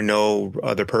for no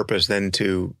other purpose than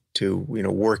to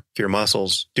work your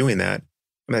muscles doing that,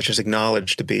 that's just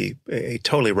acknowledged to be a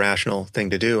totally rational thing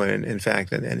to do, and in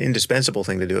fact, an indispensable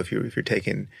thing to do if you're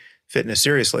taking fitness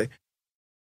seriously,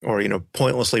 or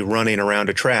pointlessly running around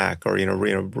a track, or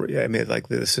I mean, like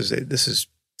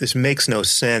this makes no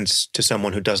sense to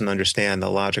someone who doesn't understand the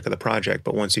logic of the project.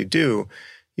 But once you do,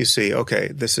 you see, okay,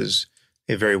 this is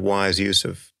a very wise use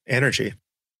of energy.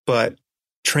 But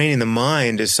training the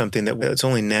mind is something that it's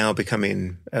only now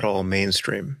becoming at all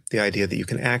mainstream. The idea that you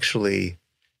can actually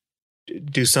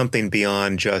do something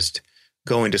beyond just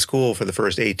going to school for the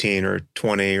first 18 or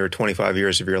 20 or 25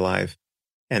 years of your life,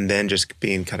 and then just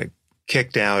being kind of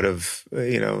kicked out of,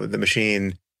 the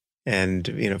machine and,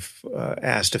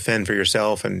 asked to fend for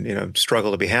yourself and,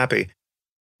 struggle to be happy.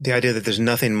 The idea that there's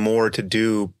nothing more to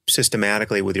do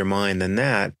systematically with your mind than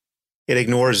that, it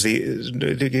ignores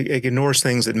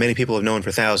things that many people have known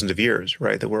for thousands of years,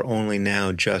 right? That we're only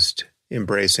now just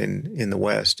embracing in the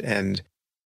West. And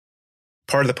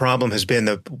part of the problem has been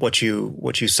what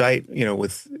you cite,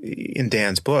 in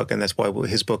Dan's book, and that's why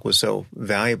his book was so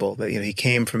valuable. That he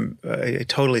came from a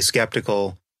totally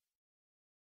skeptical,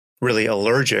 really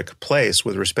allergic place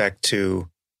with respect to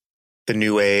the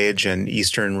New Age and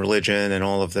Eastern religion and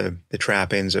all of the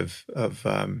trappings of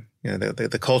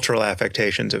the cultural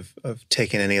affectations of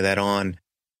taking any of that on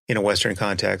in a Western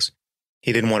context.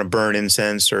 He didn't want to burn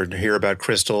incense or hear about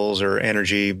crystals or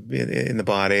energy in the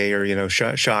body or,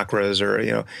 chakras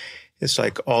or, it's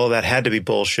like all of that had to be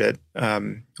bullshit.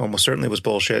 Almost certainly was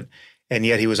bullshit. And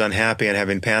yet he was unhappy and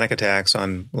having panic attacks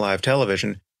on live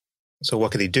television. So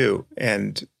what could he do?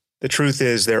 And the truth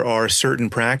is there are certain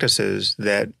practices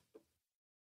that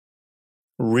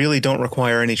really don't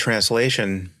require any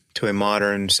translation to a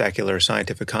modern secular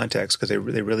scientific context, because they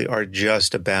really are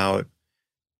just about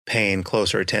paying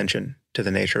closer attention to the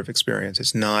nature of experience.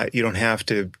 It's not, you don't have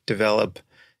to develop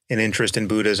an interest in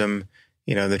Buddhism.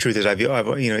 The truth is I've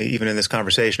even in this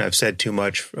conversation, I've said too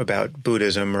much about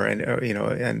Buddhism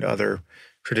and other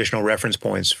traditional reference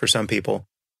points for some people.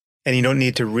 And you don't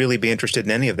need to really be interested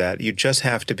in any of that. You just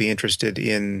have to be interested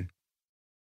in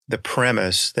the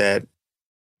premise that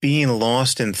being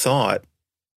lost in thought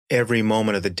every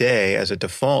moment of the day as a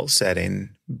default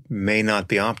setting may not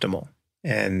be optimal.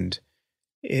 And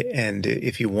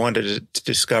if you wanted to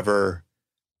discover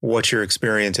what your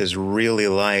experience is really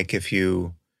like, if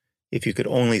you could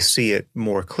only see it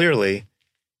more clearly,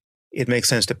 it makes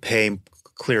sense to pay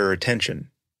clearer attention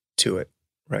to it,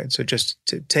 right? So just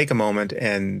to take a moment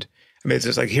and, I mean, it's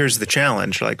just like, here's the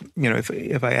challenge. Like,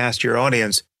 if I asked your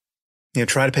audience,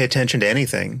 try to pay attention to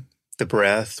anything, the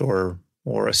breath or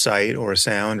a sight or a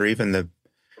sound, or even the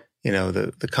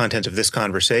content of this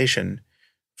conversation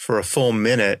for a full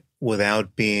minute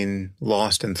without being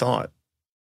lost in thought.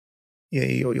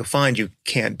 You'll find you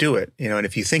can't do it, and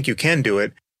if you think you can do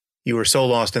it, you were so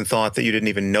lost in thought that you didn't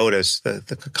even notice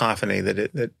the cacophony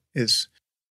that is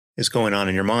going on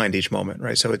in your mind each moment,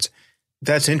 right? So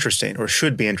that's interesting, or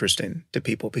should be interesting to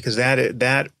people, because that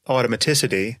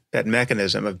automaticity, that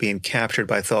mechanism of being captured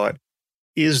by thought,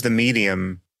 is the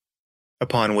medium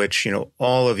upon which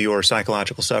all of your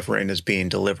psychological suffering is being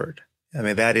delivered. I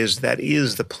mean, that is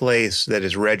the place that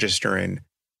is registering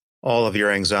all of your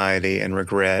anxiety and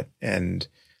regret and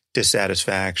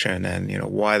dissatisfaction, and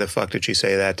why the fuck did she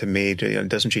say that to me?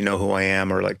 Doesn't she know who I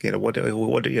am? Or like, what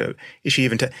is she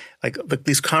even like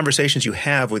these conversations you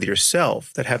have with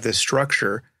yourself that have this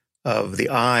structure of the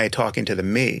I talking to the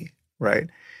me, right?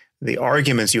 The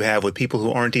arguments you have with people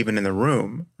who aren't even in the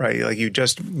room, right? Like you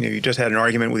just had an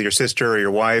argument with your sister or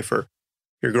your wife or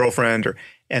your girlfriend,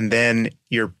 and then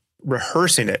you're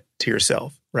rehearsing it to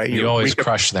yourself, right? You always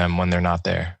crush them when they're not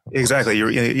there. Exactly.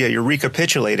 You're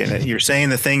recapitulating it. You're saying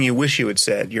the thing you wish you had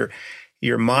said.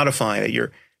 You're modifying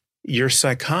it. You're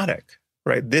psychotic,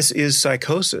 right? This is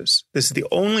psychosis. This is the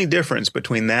only difference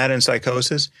between that and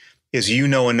psychosis is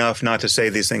enough not to say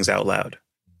these things out loud,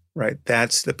 right?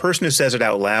 That's the person who says it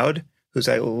out loud, who's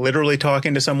literally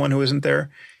talking to someone who isn't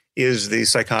there, is the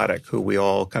psychotic who we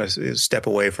all kind of step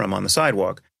away from on the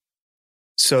sidewalk.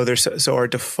 So our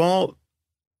default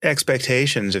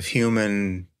expectations of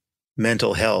human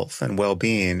mental health and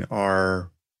well-being are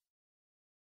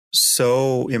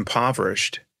so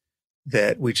impoverished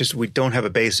that we don't have a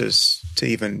basis to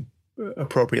even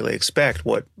appropriately expect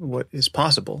what is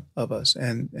possible of us.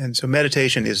 And so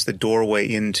meditation is the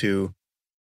doorway into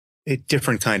a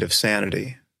different kind of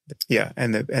sanity. Yeah.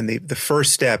 And the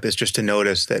first step is just to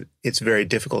notice that it's very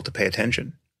difficult to pay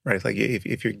attention, right? Like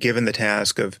if you're given the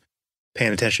task of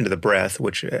paying attention to the breath,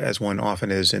 which as one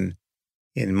often is in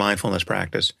mindfulness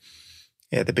practice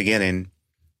at the beginning,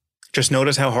 just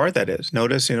notice how hard that is.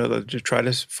 Notice, just try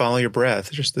to follow your breath,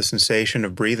 just the sensation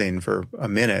of breathing for a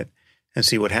minute and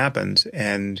see what happens.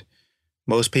 And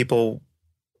most people,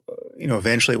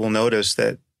 eventually will notice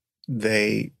that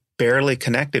they barely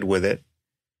connected with it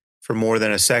for more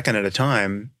than a second at a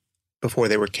time before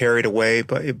they were carried away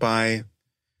by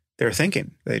their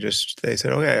thinking. They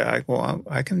said, okay,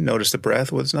 I can notice the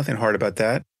breath. Well, there's nothing hard about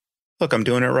that. Look, I'm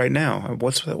doing it right now.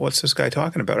 What's this guy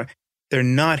talking about? They're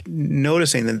not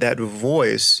noticing that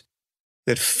voice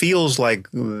that feels like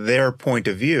their point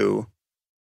of view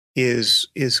is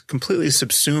completely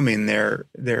subsuming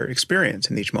their experience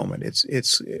in each moment.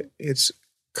 It's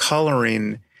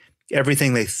coloring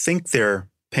everything they think they're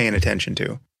paying attention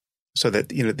to, so that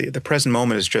the present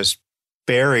moment is just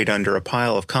buried under a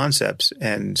pile of concepts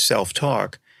and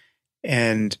self-talk.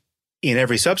 And in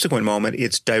every subsequent moment,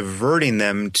 it's diverting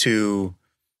them to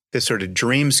this sort of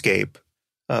dreamscape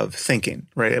of thinking,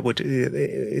 right?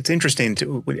 It's interesting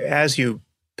as you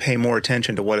pay more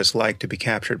attention to what it's like to be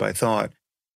captured by thought,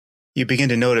 you begin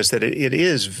to notice that it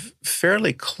is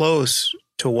fairly close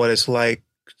to what it's like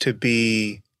to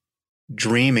be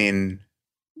dreaming,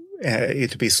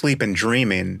 to be asleep and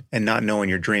dreaming and not knowing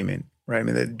you're dreaming, right? I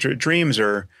mean, the dreams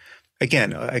are,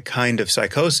 again, a kind of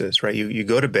psychosis, right? You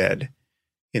go to bed,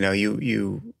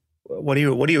 what do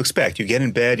you expect? You get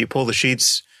in bed, you pull the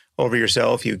sheets over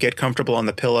yourself, you get comfortable on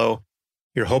the pillow,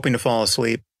 you're hoping to fall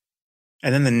asleep.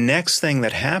 And then the next thing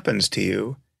that happens to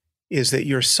you is that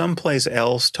you're someplace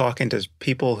else talking to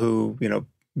people who,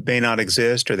 may not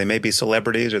exist, or they may be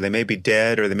celebrities, or they may be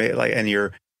dead, or they may and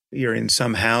you're in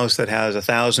some house that has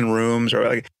 1,000 rooms,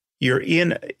 or you're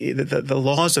in the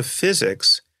laws of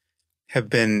physics have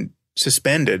been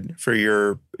suspended for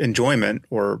your enjoyment,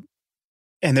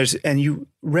 and you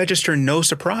register no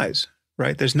surprise,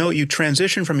 right? You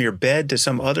transition from your bed to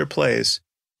some other place.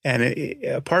 And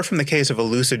apart from the case of a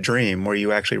lucid dream where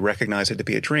you actually recognize it to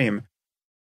be a dream,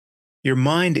 your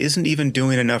mind isn't even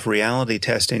doing enough reality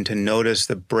testing to notice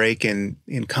the break in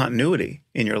continuity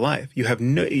in your life. You have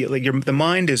the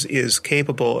mind is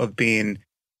capable of being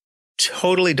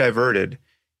totally diverted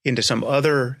into some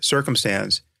other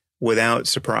circumstance without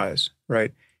surprise,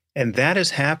 right? And that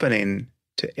is happening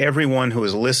to everyone who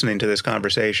is listening to this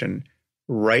conversation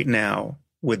right now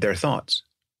with their thoughts,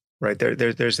 right?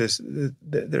 There's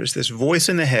this voice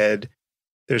in the head.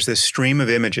 There's this stream of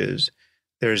images.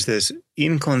 There's this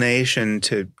inclination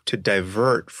to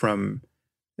divert from,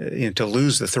 to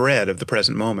lose the thread of the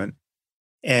present moment.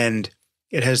 And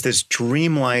it has this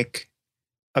dreamlike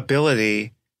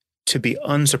ability to be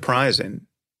unsurprising,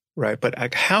 right?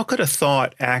 But how could a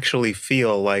thought actually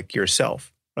feel like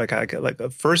yourself? Like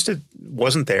at first it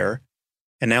wasn't there,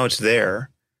 and now it's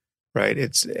there, right?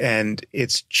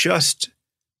 It's just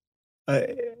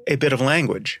a bit of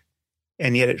language,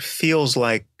 and yet it feels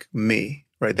like me,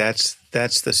 right? That's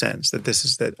the sense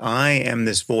that I am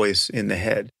this voice in the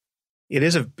head. It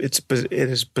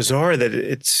is bizarre that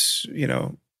it's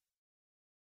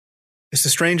it's the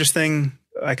strangest thing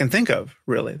I can think of,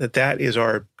 really, that is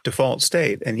our default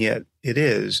state, and yet it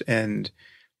is. And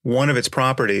one of its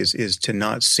properties is to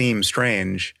not seem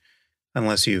strange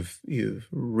unless you've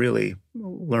really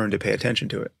learned to pay attention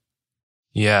to it.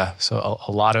 Yeah, so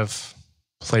a lot of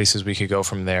places we could go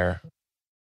from there.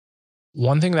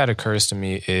 One thing that occurs to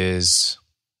me is,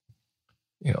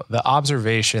 the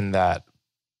observation that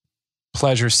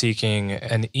pleasure seeking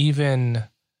and even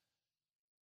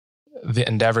the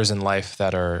endeavors in life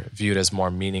that are viewed as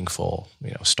more meaningful,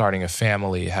 starting a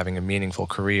family, having a meaningful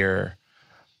career,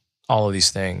 all of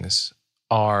these things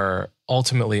are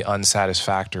ultimately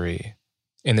unsatisfactory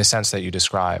in the sense that you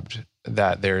described,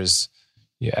 that there's,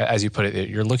 as you put it,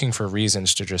 you're looking for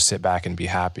reasons to just sit back and be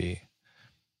happy,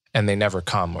 and they never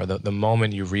come. Or the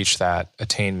moment you reach that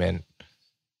attainment,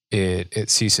 it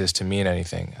ceases to mean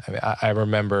anything. I mean, I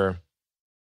remember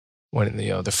when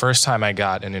the first time I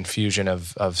got an infusion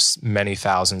of many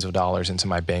thousands of dollars into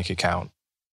my bank account,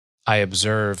 I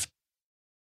observed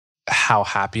how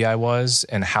happy I was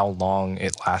and how long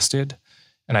it lasted.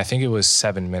 And I think it was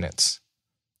 7 minutes.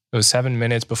 It was 7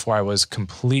 minutes before I was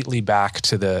completely back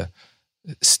to the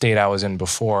state I was in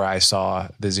before I saw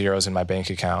the zeros in my bank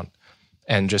account,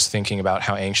 and just thinking about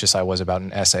how anxious I was about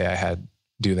an essay I had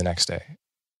due the next day.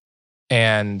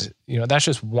 And, that's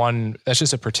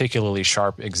just a particularly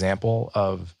sharp example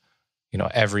of,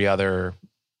 every other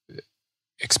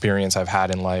experience I've had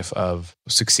in life of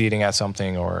succeeding at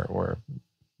something or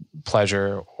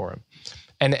pleasure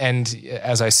and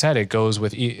as I said, it goes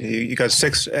with you got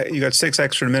 6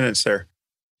 extra minutes there.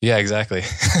 Yeah, exactly.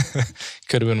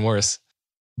 Could have been worse.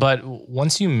 But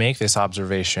once you make this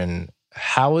observation,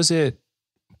 how is it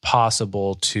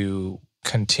possible to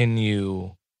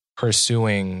continue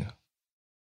pursuing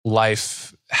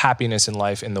happiness in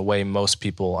life in the way most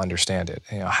people understand it?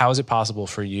 How is it possible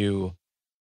for you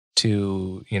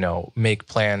to, make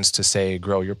plans to, say,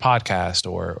 grow your podcast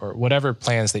or whatever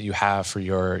plans that you have for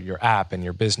your app and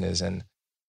your business? And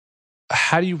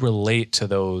how do you relate to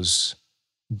those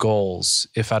goals,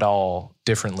 if at all,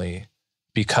 differently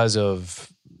because of,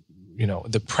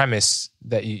 the premise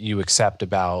that you accept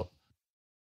about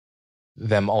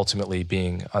them ultimately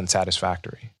being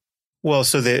unsatisfactory? Well,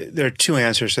 so there are two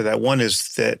answers to that. One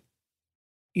is that,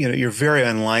 you're very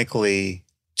unlikely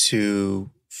to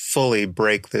fully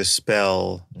break this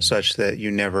spell such that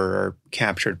you never are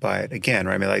captured by it again,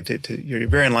 right? I mean, you're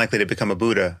very unlikely to become a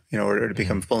Buddha, or to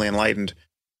become fully enlightened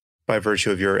by virtue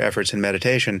of your efforts in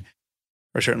meditation,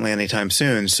 or certainly anytime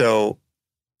soon. So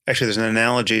actually there's an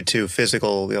analogy to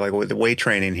physical, like with the weight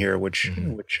training here, which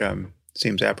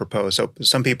seems apropos. So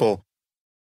some people,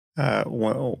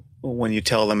 when you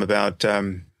tell them about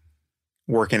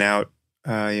working out,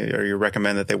 or you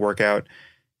recommend that they work out,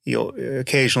 you'll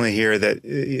occasionally hear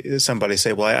that somebody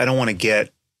say, well, I don't want to get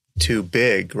too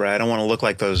big, right? I don't want to look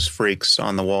like those freaks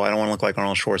on the wall. I don't want to look like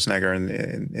Arnold Schwarzenegger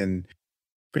in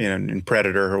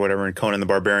Predator or whatever, in Conan the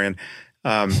Barbarian,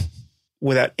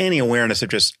 without any awareness of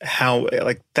just how,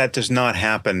 like, that does not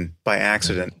happen by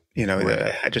accident.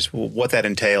 Right. Just what that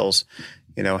entails,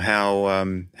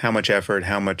 how much effort,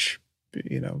 how much,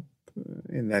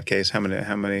 in that case, how many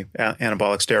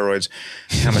anabolic steroids,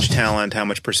 how much talent, how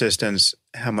much persistence,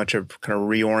 how much of kind of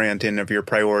reorienting of your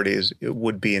priorities it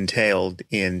would be entailed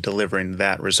in delivering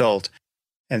that result.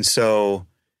 And so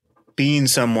being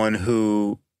someone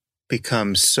who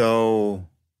becomes so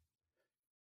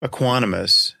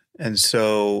equanimous and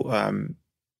so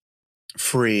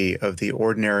free of the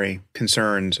ordinary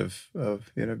concerns of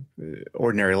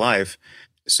ordinary life,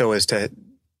 so as to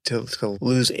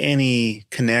lose any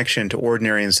connection to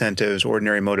ordinary incentives,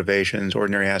 ordinary motivations,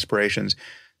 ordinary aspirations,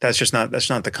 that's not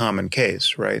the common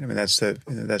case, right? I mean, that's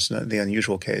not the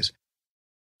unusual case.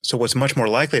 So what's much more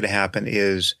likely to happen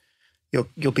is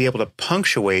you'll be able to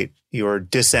punctuate your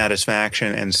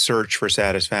dissatisfaction and search for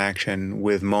satisfaction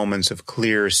with moments of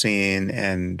clear seeing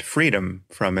and freedom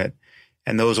from it,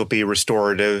 and those will be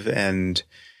restorative and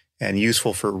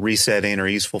useful for resetting, or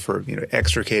useful for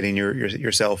extricating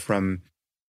yourself from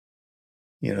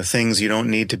things you don't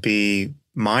need to be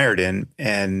mired in,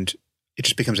 and it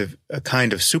just becomes a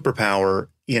kind of superpower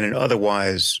in an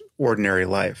otherwise ordinary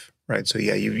life, right? So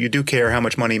yeah, you do care how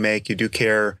much money you make. You do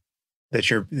care that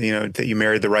that you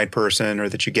married the right person, or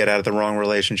that you get out of the wrong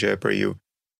relationship, or you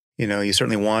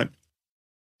certainly want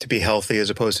to be healthy as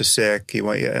opposed to sick. You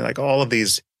want, like, all of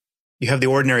these, you have the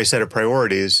ordinary set of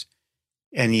priorities,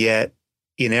 and yet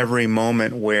in every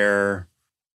moment where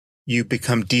you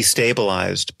become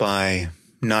destabilized by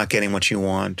not getting what you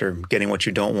want or getting what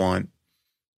you don't want,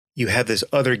 you have this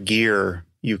other gear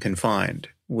you can find,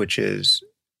 which is,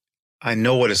 I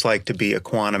know what it's like to be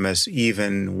equanimous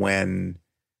even when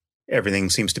everything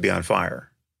seems to be on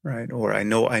fire, right? Or I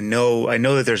know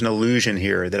that there's an illusion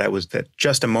here that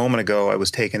just a moment ago I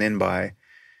was taken in by,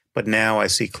 but now I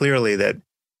see clearly that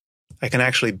I can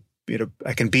actually,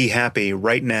 I can be happy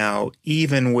right now,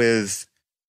 even with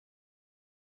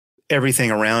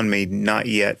everything around me not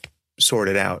yet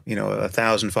sorted out,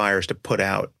 1,000 fires to put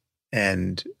out.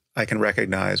 And I can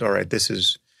recognize, all right, this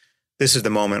is the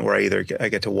moment where I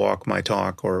get to walk my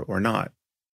talk or not.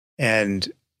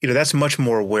 And, that's much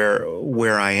more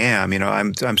where I am.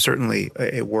 I'm certainly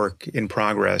a work in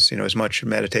progress. As much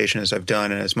meditation as I've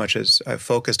done and as much as I've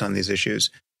focused on these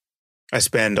issues, I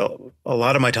spend a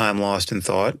lot of my time lost in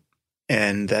thought,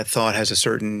 and that thought has a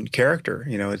certain character.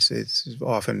 It's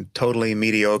often totally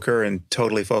mediocre and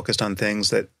totally focused on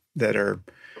things that are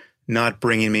not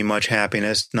bringing me much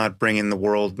happiness, not bringing the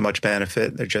world much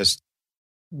benefit. They're just,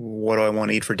 what do I want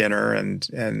to eat for dinner?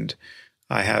 And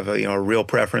I have a real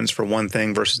preference for one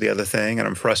thing versus the other thing, and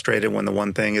I'm frustrated when the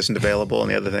one thing isn't available and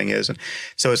the other thing is. And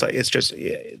so it's just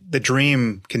the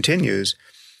dream continues,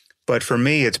 but for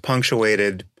me, it's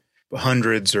punctuated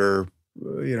hundreds or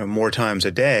more times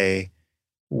a day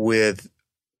with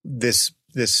this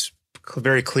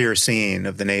very clear scene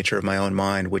of the nature of my own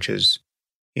mind, which is,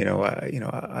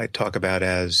 I talk about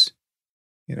as,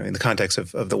 in the context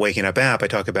of the Waking Up app, I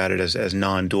talk about it as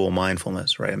non-dual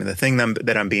mindfulness, right? I mean, the thing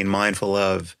that I'm being mindful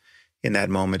of in that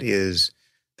moment is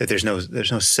that there's no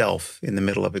self in the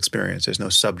middle of experience. There's no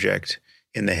subject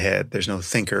in the head. There's no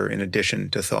thinker in addition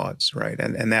to thoughts, right?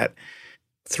 And that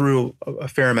through a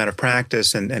fair amount of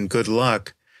practice and good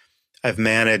luck, I've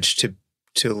managed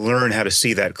to learn how to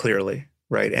see that clearly,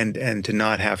 right? And to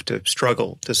not have to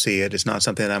struggle to see it. It's not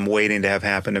something that I'm waiting to have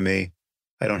happen to me.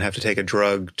 I don't have to take a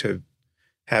drug to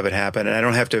have it happen, and I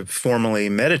don't have to formally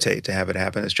meditate to have it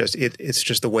happen. It's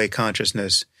just the way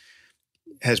consciousness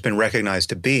has been recognized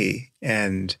to be,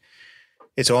 and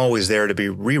it's always there to be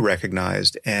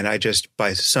re-recognized. And I just,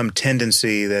 by some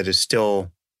tendency that is still,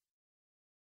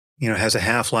 has a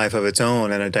half-life of its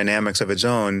own and a dynamics of its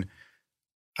own,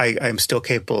 I'm still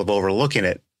capable of overlooking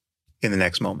it in the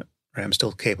next moment. Right? I'm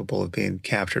still capable of being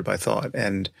captured by thought.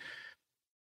 And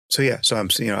so, yeah, so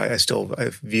I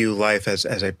view life as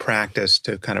a practice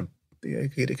to kind of, a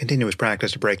continuous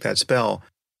practice to break that spell.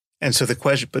 And so the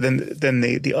question, but then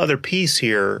the other piece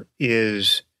here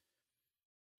is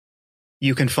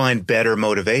you can find better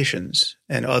motivations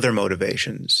and other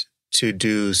motivations to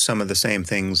do some of the same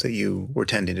things that you were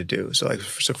tending to do. So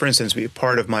for instance,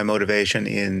 part of my motivation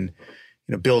in,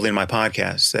 building my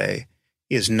podcast, say,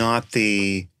 is not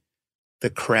the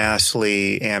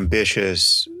crassly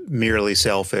ambitious, merely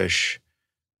selfish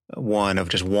one of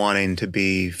just wanting to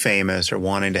be famous or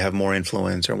wanting to have more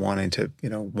influence or wanting to,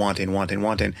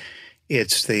 wanting.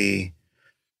 It's the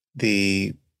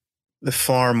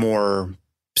far more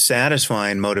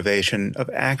satisfying motivation of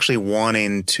actually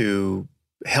wanting to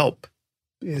help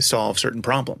solve certain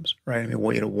problems, right? I mean,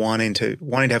 wanting to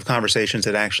have conversations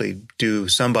that actually do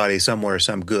somebody somewhere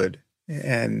some good,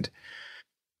 and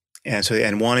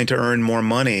wanting to earn more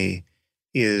money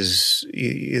is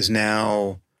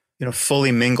now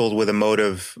fully mingled with a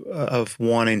motive of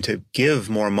wanting to give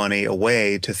more money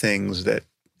away to things that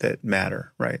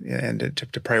matter, right? And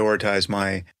to prioritize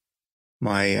my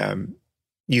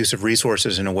use of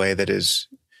resources in a way that is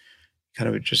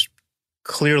kind of just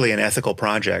clearly an ethical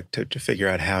project to figure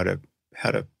out how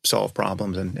to solve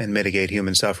problems and mitigate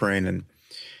human suffering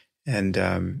and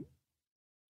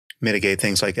mitigate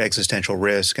things like existential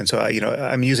risk. And so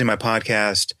I'm using my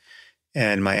podcast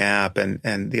and my app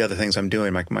and the other things I'm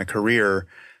doing, my career,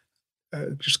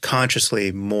 just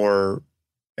consciously more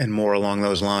and more along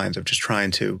those lines of just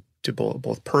trying to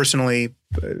both personally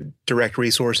direct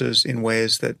resources in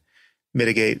ways that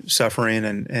mitigate suffering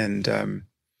and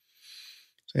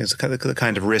it's the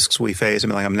kind of risks we face. I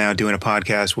mean, like I'm now doing a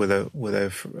podcast with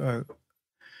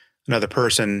another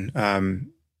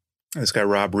person, this guy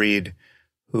Rob Reed,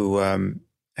 who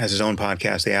has his own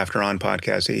podcast, the After On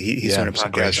podcast. He's doing a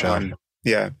podcast on.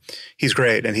 Yeah, he's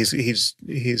great, and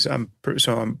I'm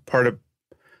part of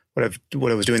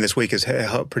what I was doing this week is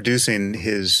producing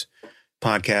his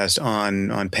podcast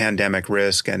on pandemic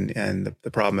risk and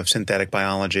the problem of synthetic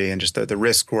biology and just the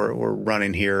risk we're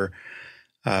running here,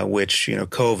 which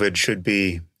COVID should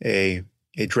be a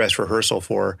dress rehearsal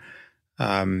for,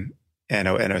 and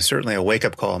certainly a wake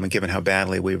up call. I mean, given how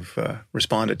badly we've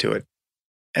responded to it,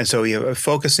 and so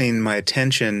focusing my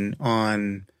attention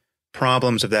on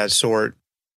problems of that sort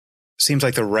seems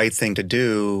like the right thing to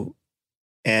do,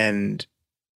 and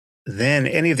then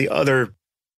any of the other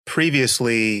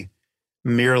previously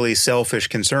merely selfish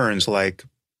concerns like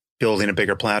building a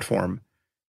bigger platform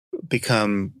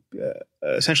become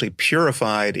essentially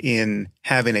purified in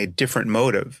having a different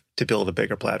motive to build a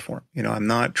bigger platform. I'm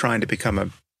not trying to become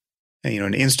an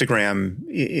Instagram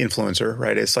influencer,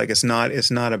 right? It's like it's not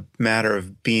a matter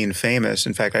of being famous.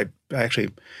 In fact,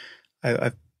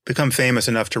 I've become famous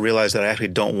enough to realize that I actually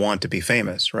don't want to be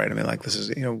famous, right? I mean, like this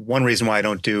is one reason why I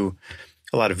don't do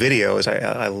a lot of video is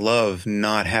I love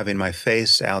not having my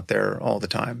face out there all the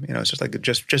time. It's just like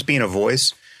just being a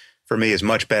voice for me is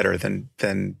much better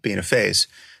than being a face.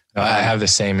 I have the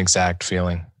same exact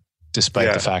feeling,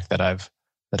 despite the fact that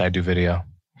I do video.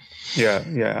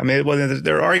 Yeah. I mean, well,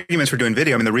 there are arguments for doing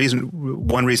video. I mean,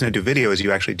 one reason to do video is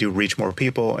you actually do reach more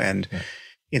people, and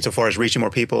insofar as reaching more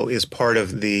people is part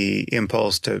of the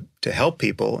impulse to help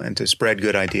people and to spread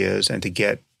good ideas and to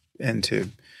get and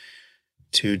to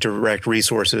direct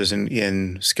resources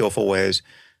in skillful ways.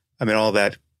 I mean, all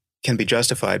that can be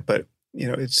justified, but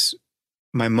it's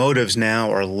my motives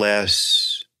now are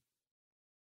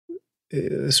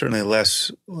certainly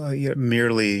less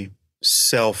merely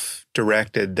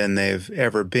self-directed than they've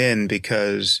ever been,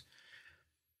 because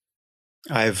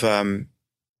I've,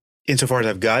 insofar as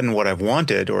I've gotten what I've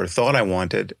wanted or thought I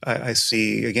wanted, I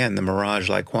see again the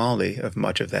mirage-like quality of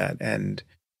much of that, and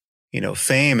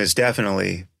fame is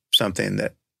definitely something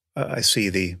that I see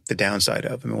the downside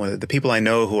of. I mean, the people I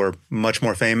know who are much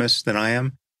more famous than I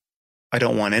am, I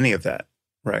don't want any of that,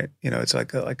 right? It's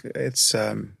like it's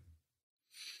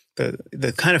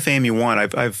the kind of fame you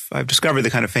want. I've discovered the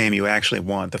kind of fame you actually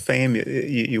want. The fame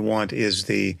you want is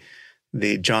the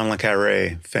John le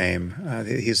Carré fame.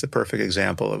 He's the perfect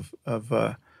example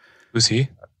of who's he?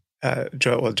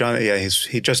 John. Yeah,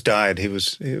 he just died. He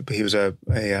was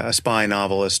a spy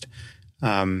novelist.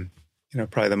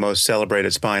 Probably the most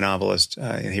celebrated spy novelist.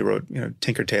 And he wrote,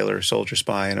 Tinker Tailor, Soldier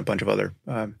Spy, and a bunch of other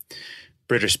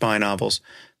British spy novels.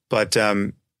 But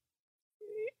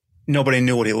nobody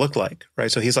knew what he looked like,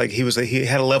 right? So he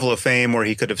had a level of fame where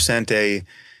he could have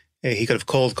he could have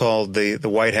cold called the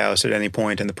White House at any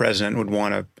point, and the president would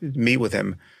want to meet with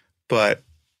him, but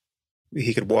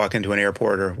he could walk into an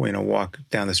airport or walk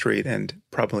down the street and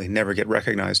probably never get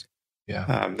recognized.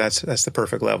 Yeah, that's the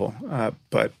perfect level.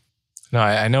 But no,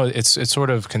 I know it's sort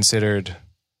of considered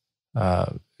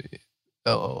a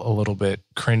little bit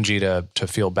cringy to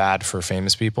feel bad for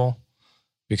famous people,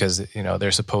 because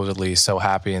they're supposedly so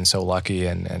happy and so lucky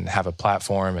and have a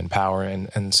platform and power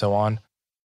and so on.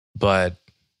 But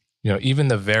even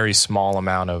the very small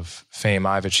amount of fame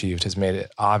I've achieved has made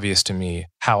it obvious to me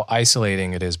how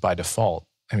isolating it is by default.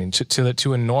 I mean, to a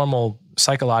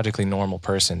psychologically normal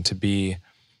person, to be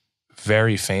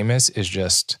very famous is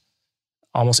just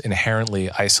almost inherently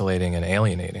isolating and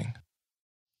alienating.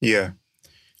 Yeah.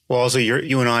 Well, also,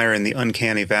 you and I are in the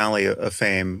uncanny valley of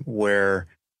fame where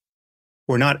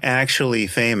we're not actually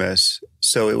famous,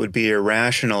 so it would be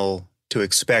irrational to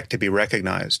expect to be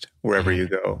recognized wherever you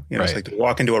go. Right. It's like to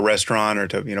walk into a restaurant or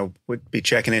to, would be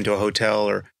checking into a hotel,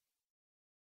 or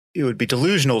it would be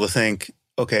delusional to think,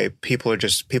 okay, people are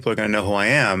going to know who I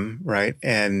am, right?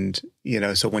 And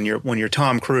so when you're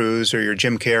Tom Cruise or you're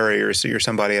Jim Carrey or you're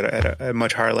somebody at a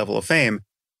much higher level of fame,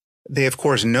 they of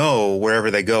course know wherever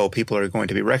they go, people are going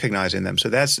to be recognizing them. So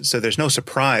there's no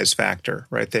surprise factor,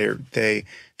 right? They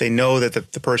know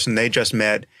that the person they just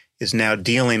met is now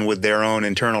dealing with their own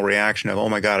internal reaction of, oh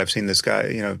my God, I've seen this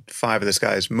guy, 5 of this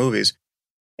guy's movies,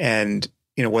 and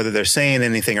whether they're saying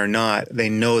anything or not, they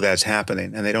know that's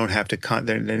happening, and they don't have to.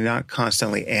 They're not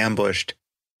constantly ambushed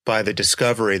by the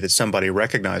discovery that somebody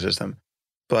recognizes them.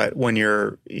 But when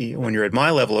you're at my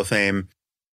level of fame,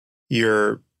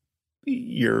 you're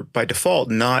by default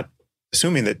not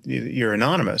assuming that you're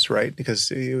anonymous, right?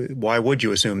 Because why would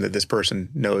you assume that this person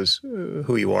knows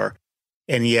who you are?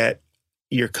 And yet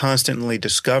you're constantly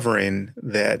discovering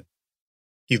that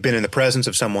you've been in the presence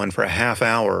of someone for a half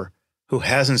hour who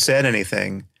hasn't said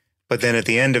anything, but then at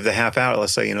the end of the half hour,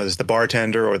 let's say, there's the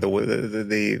bartender or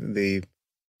the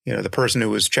person who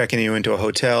was checking you into a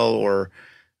hotel, or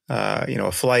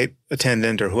a flight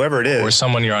attendant or whoever it is. Or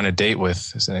someone you're on a date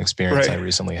with is an experience Right. I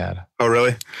recently had. Oh,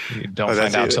 really? You don't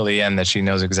find out till the end that she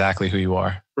knows exactly who you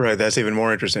are. Right. That's even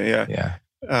more interesting. Yeah.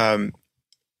 Yeah.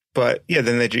 But yeah,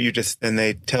 then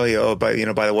they tell you, oh, by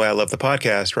the way, I love the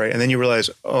podcast, right? And then you realize,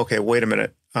 okay, wait a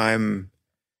minute, I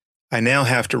now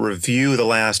have to review the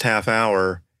last half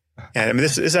hour, and I mean,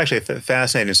 this is actually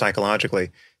fascinating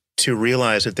psychologically to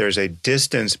realize that there's a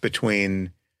distance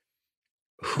between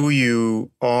who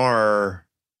you are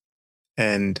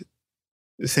and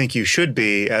think you should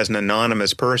be as an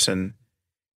anonymous person,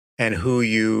 and who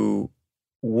you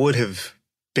would have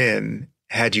been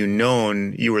had you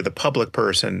known you were the public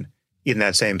person in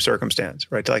that same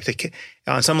circumstance, right?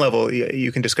 On some level,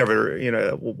 you can discover,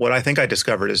 what I think I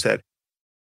discovered is that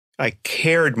I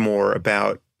cared more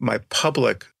about my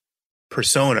public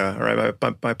persona or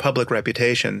my public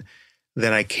reputation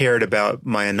than I cared about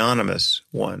my anonymous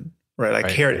one, right? I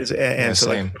cared. And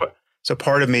so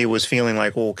part of me was feeling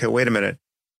like, well, okay, wait a minute.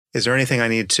 Is there anything I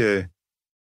need to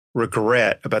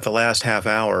regret about the last half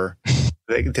hour?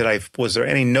 Was there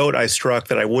any note I struck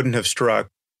that I wouldn't have struck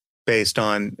based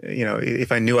on, if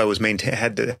I knew I was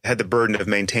had the burden of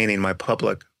maintaining my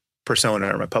public persona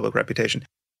or my public reputation?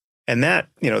 And that,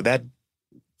 that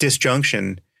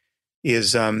disjunction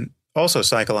is also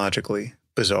psychologically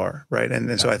bizarre, right?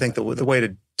 And so I think the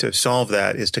way to solve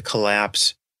that is to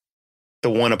collapse the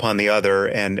one upon the other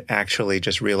and actually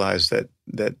just realize that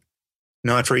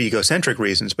not for egocentric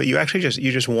reasons, but you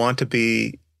just want to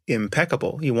be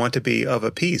impeccable. You want to be of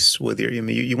a piece with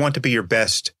you want to be your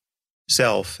best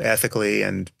self ethically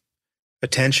and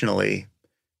attentionally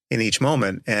in each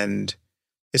moment. And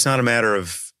it's not a matter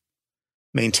of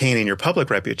maintaining your public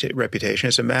reputation.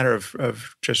 It's a matter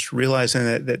of just realizing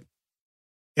that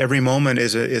every moment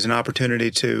is an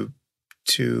opportunity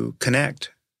to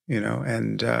connect,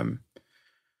 and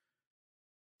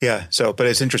but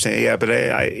it's interesting. Yeah. But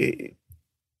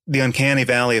the uncanny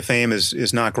valley of fame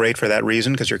is not great for that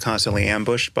reason, because you're constantly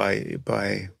ambushed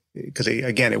because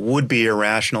again, it would be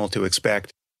irrational to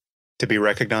expect to be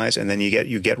recognized, and then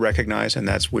you get recognized, and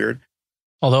that's weird.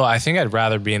 Although I think I'd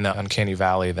rather be in the uncanny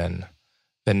valley than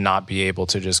not be able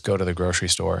to just go to the grocery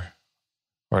store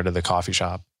or to the coffee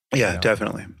shop. Yeah,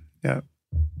 definitely. Yeah.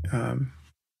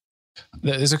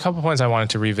 There's a couple points I wanted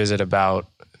to revisit about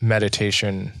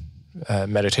meditation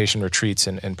retreats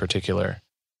in particular.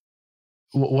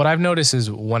 What I've noticed is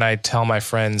when I tell my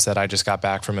friends that I just got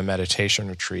back from a meditation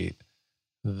retreat,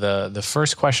 the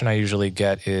first question I usually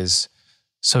get is,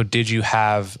 so did you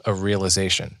have a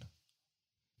realization?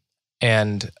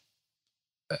 And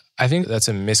I think that's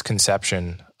a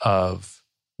misconception of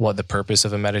what the purpose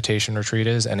of a meditation retreat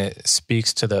is. And it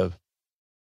speaks to the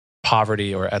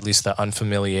poverty, or at least the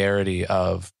unfamiliarity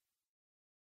of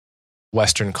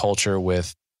Western culture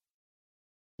with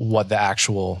what the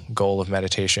actual goal of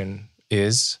meditation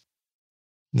is.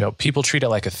 People treat it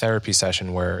like a therapy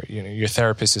session where your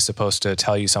therapist is supposed to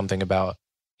tell you something about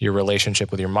your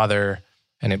relationship with your mother,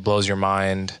 and it blows your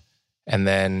mind, and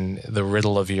then the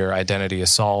riddle of your identity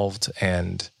is solved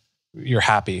and you're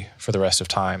happy for the rest of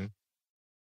time.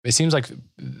 It seems like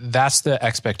that's the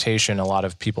expectation a lot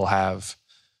of people have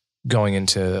going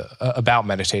into about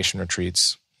meditation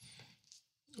retreats.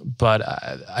 But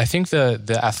I think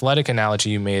the athletic analogy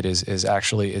you made is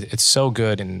actually, it's so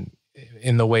good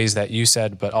in the ways that you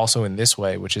said, but also in this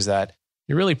way, which is that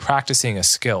you're really practicing a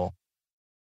skill.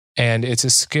 And it's a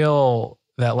skill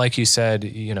that, like you said,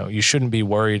 you shouldn't be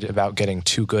worried about getting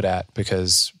too good at,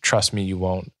 because trust me, you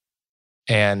won't.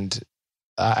 And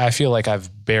I feel like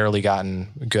I've barely gotten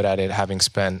good at it, having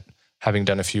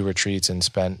done a few retreats and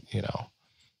spent,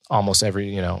 almost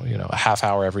every, a half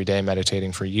hour every day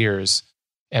meditating for years.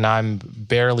 And I'm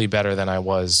barely better than I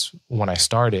was when I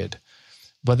started.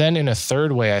 But then in a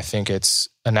third way, I think it's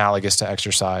analogous to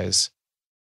exercise,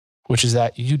 which is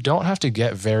that you don't have to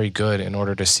get very good in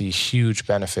order to see huge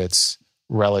benefits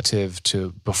relative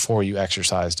to before you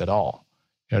exercised at all.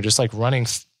 Just like running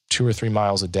 2 or 3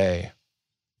 miles a day,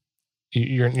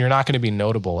 you're not going to be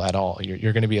notable at all.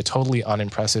 You're going to be a totally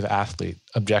unimpressive athlete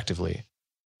objectively,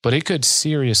 but it could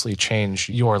seriously change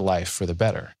your life for the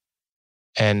better.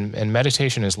 And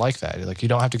meditation is like that. Like, you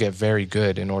don't have to get very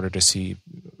good in order to see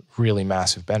really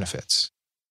massive benefits.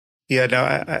 Yeah, no,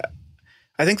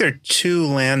 I think there are 2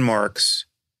 landmarks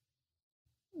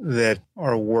that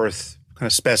are worth kind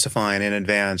of specifying in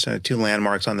advance, 2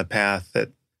 landmarks on the path that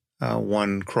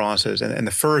one crosses. And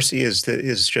the first is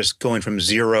just going from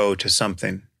zero to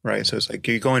something, right? So it's like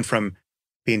you're going from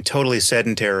being totally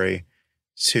sedentary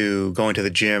to going to the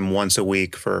gym once a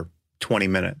week for 20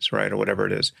 minutes, right? Or whatever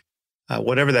it is.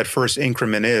 Whatever that first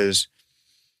increment is,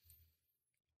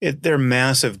 there are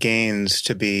massive gains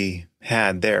to be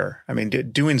had there. I mean,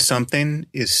 doing something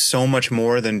is so much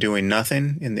more than doing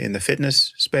nothing in the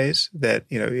fitness space that,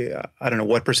 I don't know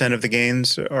what percent of the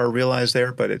gains are realized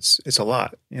there, but it's a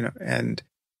lot, and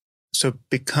so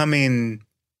becoming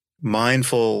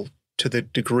mindful to the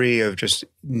degree of just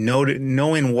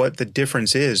knowing what the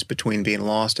difference is between being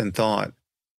lost in thought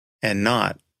and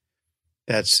not,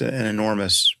 that's an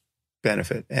enormous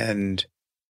benefit. And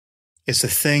it's the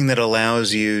thing that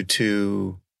allows you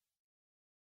to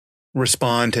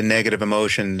respond to negative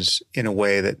emotions in a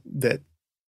way that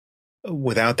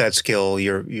without that skill,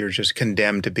 you're just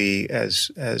condemned to be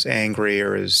as angry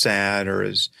or as sad or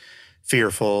as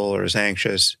fearful or as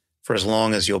anxious for as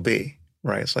long as you'll be,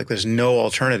 right? It's like there's no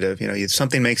alternative.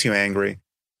 Something makes you angry.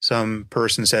 Some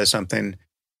person says something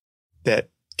that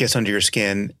gets under your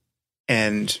skin,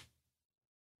 and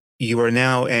you are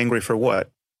now angry for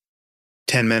what?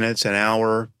 10 minutes, an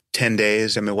hour, 10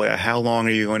 days? I mean, how long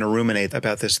are you going to ruminate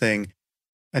about this thing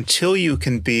until you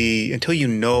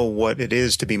know what it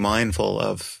is to be mindful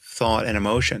of thought and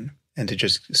emotion and to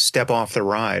just step off the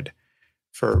ride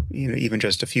for, even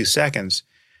just a few seconds,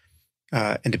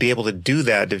 and to be able to do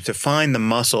that, to find the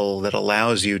muscle that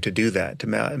allows you to do that,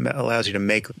 allows you to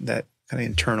make that kind of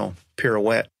internal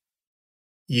pirouette.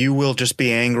 You will just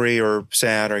be angry or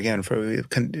sad, or again, for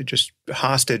just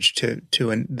hostage to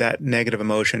that negative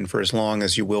emotion for as long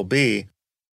as you will be.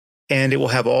 And it will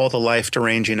have all the life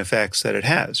deranging effects that it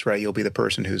has, right? You'll be the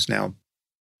person who's now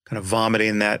kind of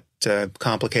vomiting that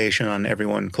complication on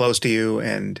everyone close to you.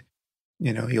 And,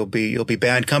 you'll be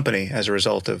bad company as a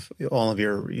result of all of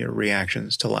your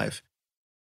reactions to life.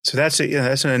 So that's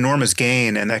an enormous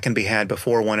gain. And that can be had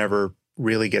before one ever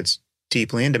really gets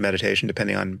deeply into meditation,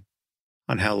 depending on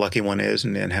how lucky one is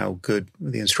and how good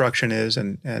the instruction is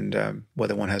and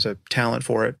whether one has a talent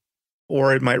for it.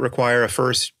 Or it might require a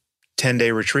first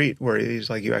 10-day retreat where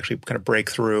you actually kind of break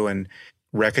through and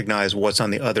recognize what's on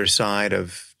the other side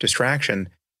of distraction.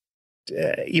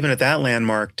 Even at that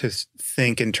landmark, to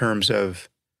think in terms of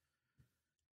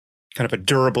kind of a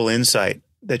durable insight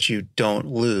that you don't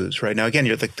lose, right? Now, again,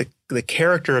 you're the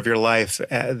character of your life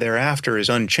thereafter is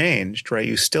unchanged, right?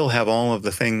 You still have all of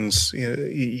the things,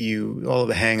 all of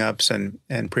the hang-ups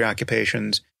and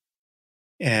preoccupations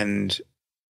and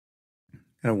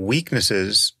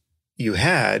weaknesses you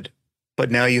had, but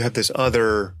now you have this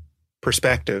other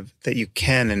perspective that you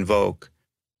can invoke.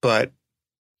 But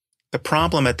the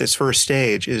problem at this first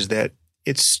stage is that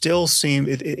it still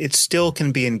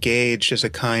can be engaged as a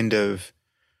kind of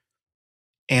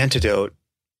antidote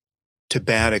to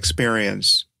bad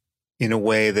experience in a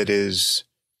way that is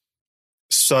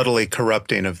subtly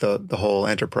corrupting of the whole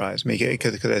enterprise. I mean,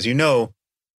 because as you know,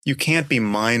 you can't be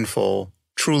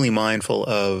truly mindful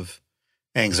of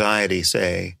anxiety,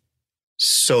 say,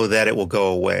 so that it will go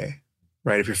away,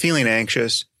 right? If you're feeling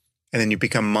anxious and then you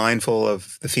become mindful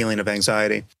of the feeling of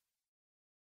anxiety,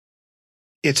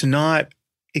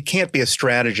 it can't be a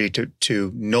strategy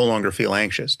to no longer feel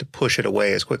anxious, to push it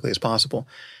away as quickly as possible,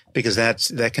 because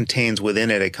that contains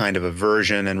within it a kind of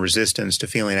aversion and resistance to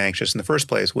feeling anxious in the first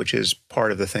place, which is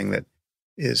part of the thing that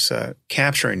is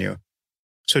capturing you.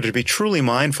 So to be truly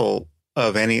mindful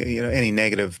of any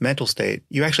negative mental state,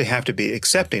 you actually have to be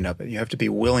accepting of it. You have to be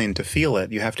willing to feel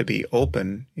it. You have to be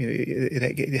open.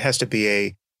 It has to be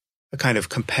a kind of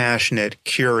compassionate,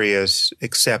 curious,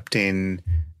 accepting,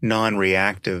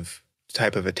 non-reactive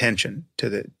type of attention to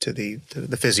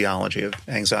the physiology of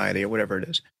anxiety or whatever it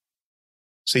is.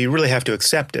 So you really have to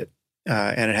accept it,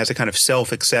 and it has a kind of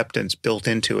self-acceptance built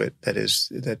into it that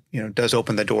does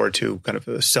open the door to kind of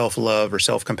a self-love or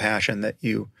self-compassion that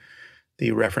you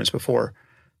referenced before.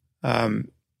 That's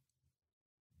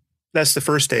the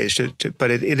first stage. But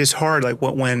it is hard. Like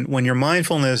when your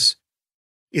mindfulness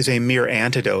is a mere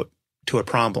antidote to a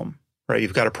problem, right?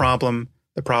 You've got a problem.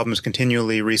 The problems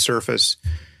continually resurface.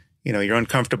 You're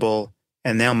uncomfortable,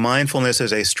 and now mindfulness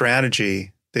is a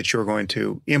strategy that you're going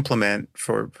to implement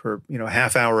for a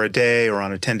half hour a day or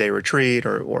on a 10-day retreat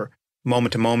or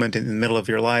moment to moment in the middle of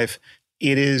your life.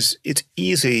 It's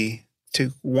easy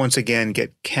to once again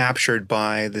get captured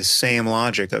by the same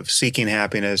logic of seeking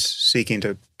happiness, seeking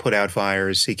to put out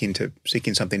fires, seeking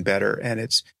something better. And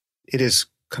it is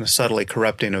kind of subtly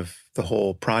corrupting of the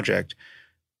whole project,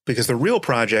 because the real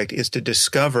project is to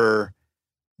discover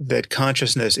that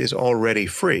consciousness is already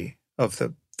free of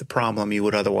the problem you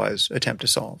would otherwise attempt to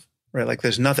solve, right? Like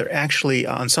there's nothing, actually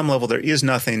on some level, there is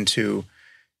nothing to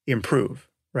improve,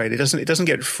 right? It doesn't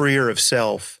get freer of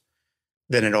self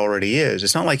than it already is.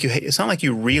 It's not like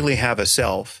you really have a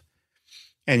self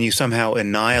and you somehow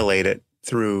annihilate it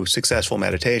through successful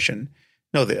meditation.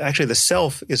 No, actually the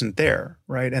self isn't there,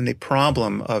 right? And the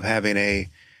problem of having a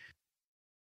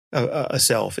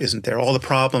self isn't there. All the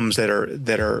problems that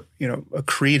are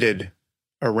accreted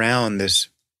around this,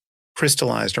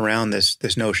 crystallized around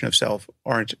this notion of self,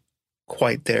 aren't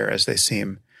quite there as they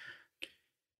seem.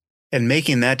 And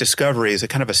making that discovery is a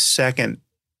kind of a second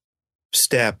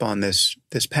step on this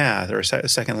path, or a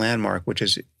second landmark, which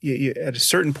is at a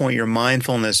certain point your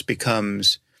mindfulness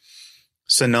becomes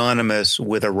synonymous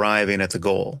with arriving at the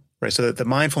goal, right? So that the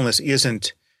mindfulness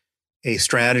isn't a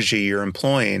strategy you're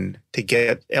employing to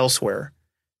get elsewhere.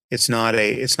 It's not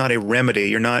a remedy.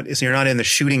 You're not in the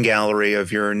shooting gallery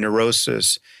of your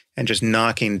neurosis and just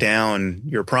knocking down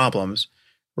your problems,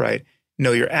 right?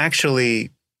 No, you're actually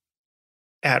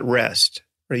at rest,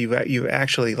 or you've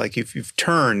actually, like, you've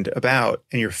turned about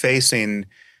and you're facing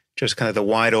just kind of the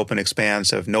wide open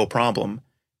expanse of no problem.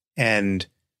 And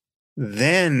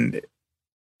then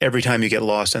every time you get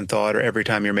lost in thought, or every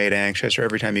time you're made anxious, or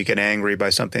every time you get angry by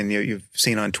something you've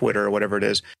seen on Twitter or whatever it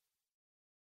is,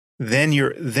 then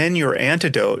your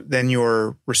antidote, then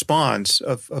your response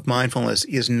of mindfulness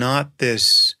is not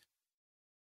this.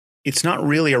 It's not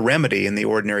really a remedy in the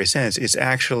ordinary sense. It's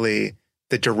actually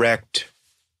the direct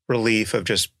relief of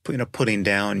just putting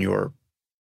down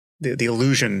the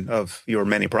illusion of your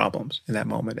many problems in that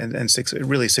moment, and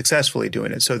really successfully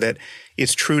doing it, so that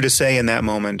it's true to say in that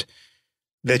moment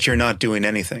that you're not doing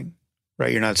anything,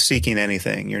 right? You're not seeking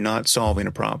anything. You're not solving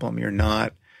a problem. You're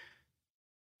not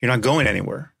going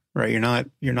anywhere, right? You're not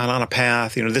on a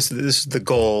path. This is the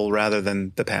goal rather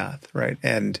than the path, right?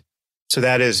 And so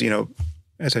that is,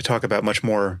 as I talk about much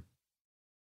more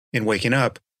in Waking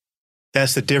Up,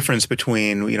 that's the difference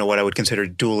between, what I would consider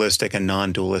dualistic and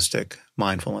non-dualistic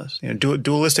mindfulness.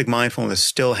 Dualistic mindfulness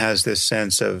still has this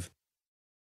sense of,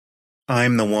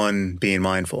 I'm the one being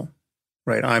mindful,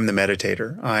 right? I'm the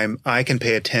meditator. I can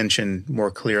pay attention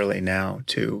more clearly now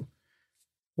to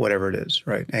whatever it is,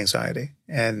 right? Anxiety.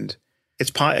 And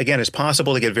it's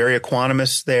possible to get very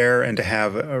equanimous there and to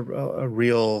have a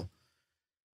real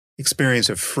experience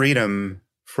of freedom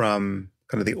from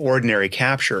kind of the ordinary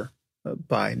capture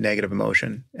by negative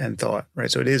emotion and thought,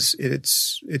 right? So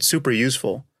it's super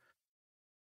useful,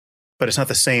 but it's not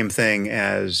the same thing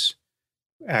as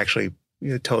actually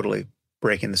totally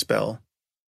breaking the spell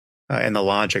and the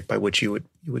logic by which you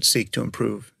would seek to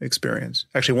improve experience.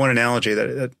 Actually, one analogy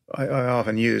that I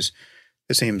often use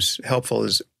that seems helpful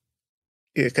is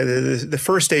the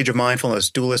first stage of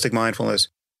mindfulness, dualistic mindfulness.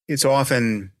 It's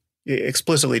often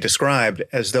explicitly described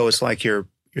as though it's like you're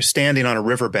standing on a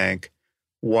riverbank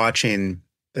watching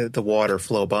the water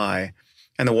flow by.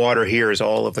 And the water here is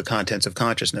all of the contents of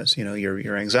consciousness,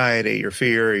 your anxiety, your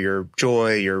fear, your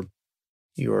joy, your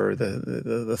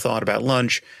the thought about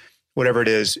lunch, whatever it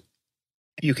is.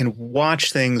 You can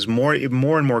watch things more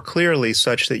and more clearly,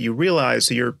 such that you realize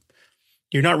that you're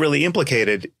not really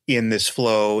implicated in this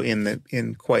flow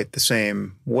in quite the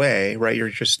same way, right? You're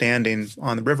just standing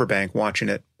on the riverbank watching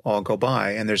it all go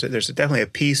by. And there's definitely a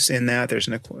peace in that. There's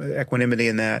an equanimity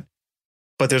in that.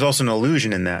 But there's also an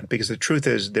illusion in that, because the truth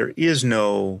is there is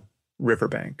no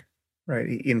riverbank, right?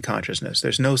 In consciousness,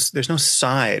 there's no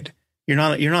side. You're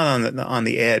not on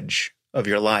the edge of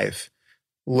your life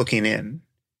looking in.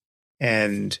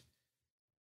 And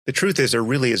the truth is there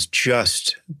really is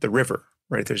just the river,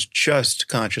 right? There's just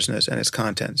consciousness and its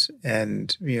contents.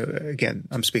 And, again,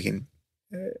 I'm speaking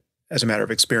as a matter of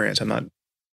experience. I'm not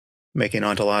making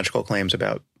ontological claims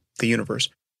about the universe.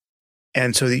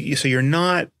 And so you're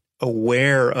not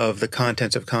aware of the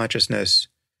contents of consciousness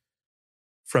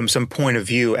from some point of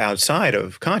view outside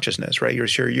of consciousness, right?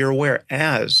 You're aware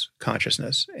as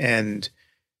consciousness. And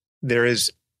there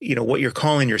is, what you're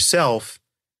calling yourself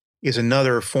is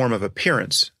another form of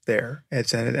appearance there.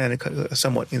 It's a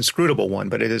somewhat inscrutable one,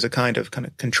 but it is a kind of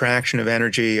contraction of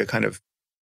energy, a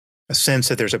sense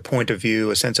that there's a point of view,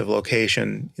 a sense of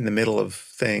location in the middle of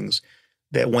things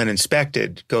that, when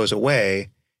inspected, goes away.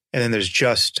 And then there's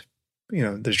just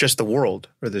the world,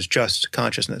 or there's just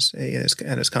consciousness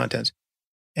and its contents.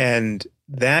 And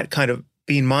that kind of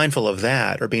being mindful of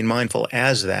that, or being mindful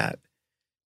as that,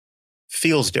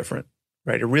 feels different,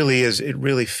 right? It really is. It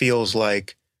really feels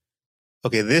like,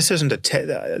 okay, this isn't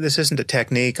a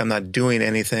technique. I'm not doing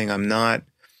anything. I'm not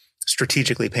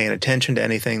strategically paying attention to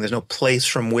anything. There's no place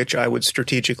from which I would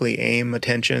strategically aim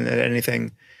attention at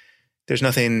anything. There's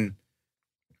nothing.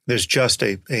 There's just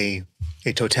a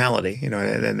totality,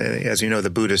 and as you know, the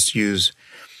Buddhists use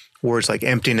words like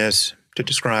emptiness to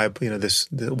describe,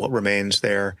 what remains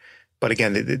there. But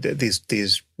again,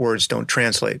 these words don't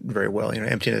translate very well.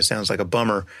 Emptiness sounds like a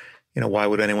bummer. Why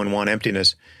would anyone want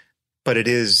emptiness? But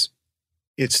it's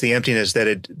the emptiness that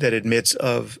admits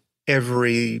of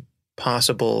every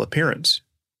possible appearance,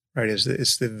 right?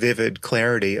 It's the vivid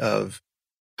clarity of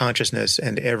consciousness,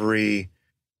 and every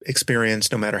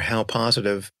experience, no matter how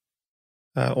positive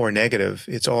or negative,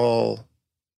 it's all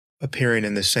appearing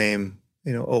in the same,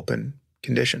 open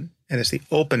condition. And it's the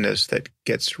openness that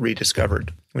gets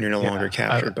rediscovered when you're no longer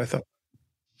captured by thought.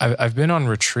 I've been on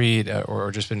retreat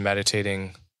or just been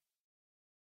meditating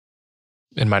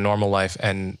in my normal life,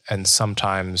 and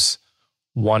sometimes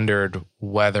wondered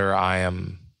whether I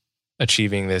am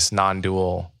achieving this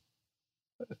non-dual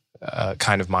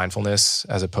kind of mindfulness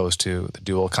as opposed to the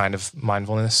dual kind of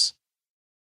mindfulness.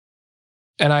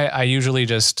 And I usually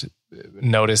just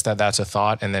notice that that's a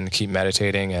thought and then keep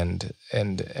meditating. And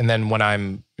then when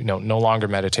I'm, no longer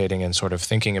meditating and sort of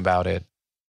thinking about it,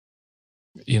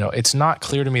 it's not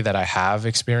clear to me that I have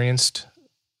experienced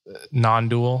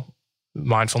non-dual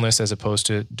mindfulness as opposed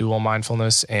to dual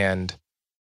mindfulness. And,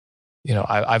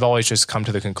 I've always just come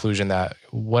to the conclusion that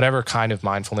whatever kind of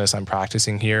mindfulness I'm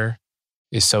practicing here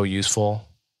is so useful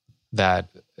that,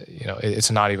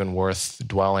 it's not even worth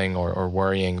dwelling or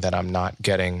worrying that I'm not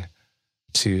getting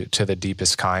to the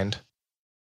deepest kind.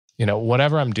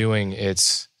 Whatever I'm doing,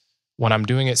 when I'm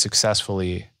doing it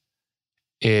successfully,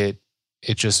 it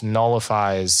just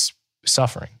nullifies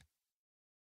suffering.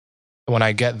 When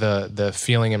I get the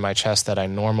feeling in my chest that I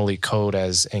normally code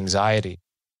as anxiety,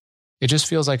 it just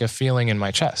feels like a feeling in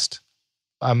my chest.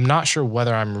 I'm not sure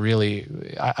whether I'm really,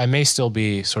 I may still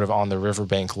be sort of on the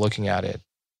riverbank looking at it,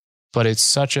 but it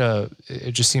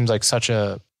just seems like such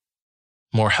a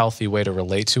more healthy way to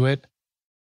relate to it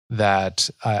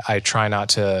that I try not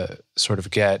to sort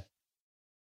of get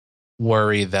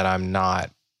worried that I'm not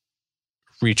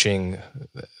reaching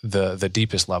the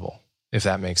deepest level, if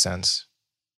that makes sense.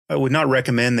 I would not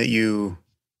recommend that you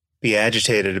be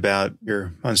agitated about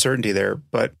your uncertainty there,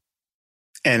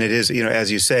 and it is,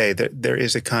 as you say, that there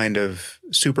is a kind of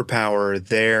superpower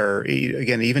there,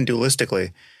 again, even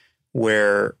dualistically,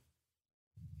 where,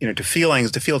 to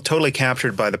feel totally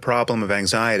captured by the problem of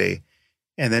anxiety,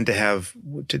 and then to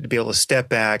be able to step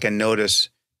back and notice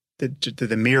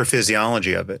the mere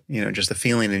physiology of it, just the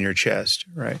feeling in your chest,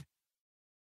 right?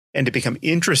 And to become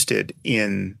interested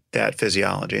in that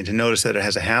physiology and to notice that it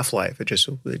has a half-life. It just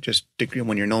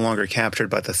when you're no longer captured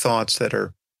by the thoughts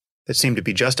that seem to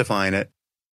be justifying it,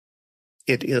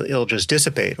 it'll just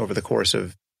dissipate over the course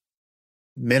of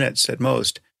minutes at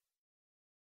most.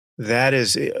 That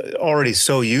is already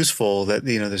so useful that,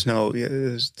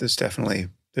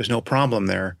 there's no problem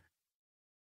there.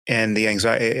 And the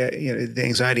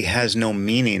anxiety has no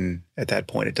meaning at that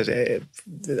point. A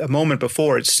moment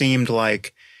before, it seemed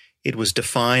like it was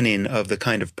defining of the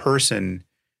kind of person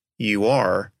you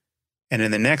are. And in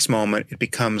the next moment, it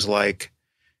becomes like,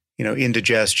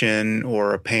 indigestion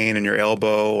or a pain in your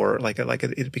elbow, or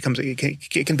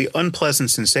it can be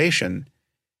unpleasant sensation.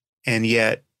 And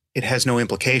yet it has no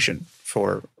implication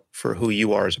for who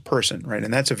you are as a person. Right.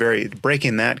 And that's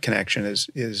breaking that connection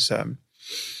is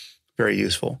very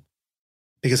useful,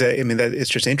 because that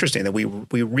it's just interesting that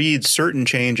we read certain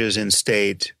changes in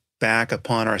state back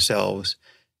upon ourselves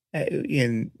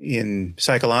in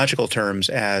psychological terms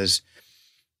as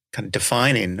kind of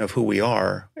defining of who we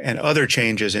are, and other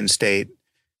changes in state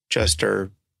it's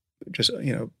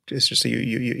just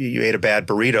you ate a bad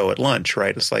burrito at lunch,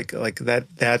 right? It's like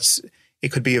that.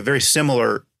 It could be a very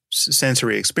similar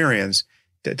sensory experience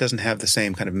that doesn't have the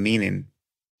same kind of meaning.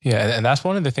 Yeah, and that's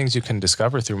one of the things you can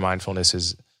discover through mindfulness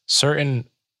is certain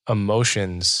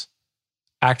emotions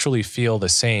actually feel the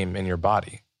same in your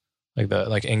body.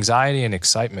 Like anxiety and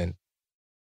excitement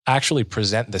actually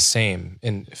present the same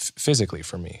physically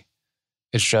for me.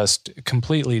 It's just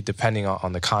completely depending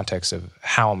on the context of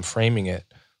how I'm framing it,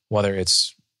 whether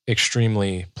it's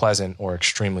extremely pleasant or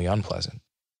extremely unpleasant.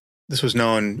 This was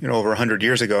known, over 100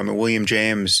 years ago. William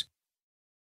James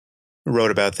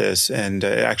wrote about this, and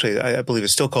actually, I believe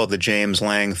it's still called the James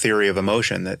Lange theory of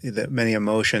emotion, that many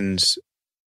emotions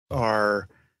are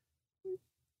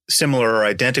similar or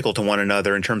identical to one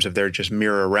another in terms of their just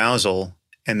mere arousal,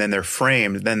 and then they're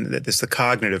framed. Then it's the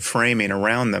cognitive framing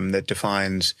around them that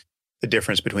defines the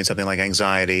difference between something like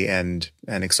anxiety and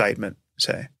excitement,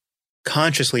 say.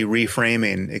 Consciously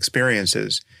reframing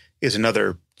experiences is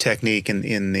another technique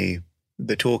in the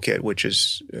toolkit, which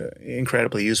is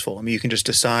incredibly useful. You can just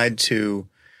decide to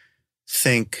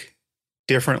think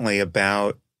differently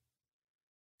about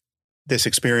this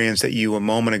experience that you a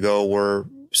moment ago were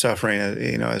suffering,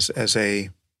 as a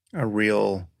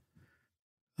real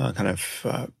kind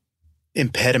of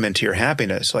impediment to your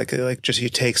happiness. Like just you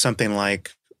take something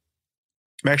like,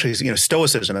 actually,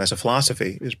 Stoicism as a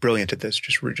philosophy is brilliant at this,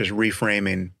 just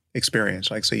reframing experience.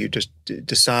 So you just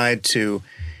decide to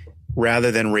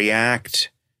rather than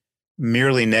react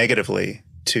merely negatively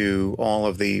to all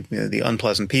of the the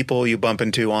unpleasant people you bump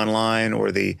into online,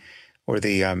 or the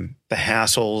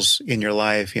hassles in your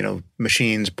life.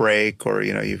 Machines break, or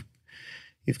you've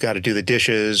got to do the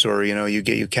dishes, or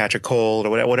you catch a cold,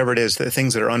 or whatever it is. The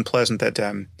things that are unpleasant that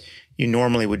you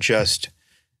normally would just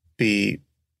be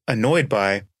annoyed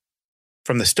by.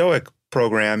 From the Stoic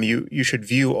program, you should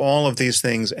view all of these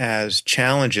things as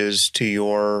challenges to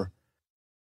your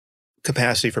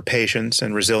capacity for patience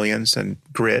and resilience and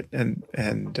grit and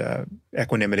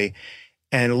equanimity,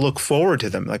 and look forward to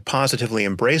them, like positively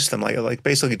embrace them, like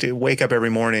basically to wake up every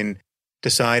morning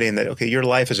deciding that, okay, your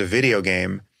life is a video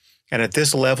game, and at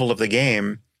this level of the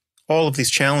game, all of these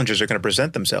challenges are going to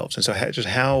present themselves. And so just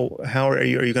how are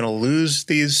you going to lose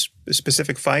these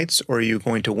specific fights, or are you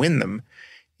going to win them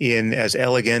in as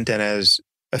elegant and as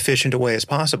efficient a way as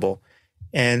possible?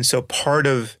 And so part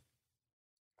of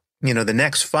the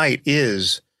next fight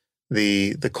is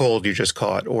the cold you just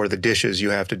caught, or the dishes you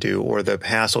have to do, or the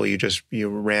hassle you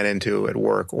ran into at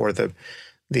work, or the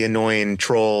annoying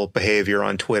troll behavior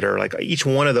on Twitter. Like each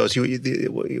one of those,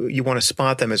 you want to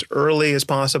spot them as early as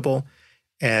possible,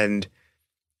 and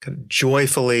kind of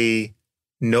joyfully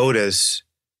notice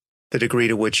the degree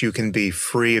to which you can be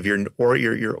free of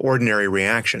your ordinary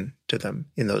reaction to them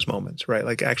in those moments, right?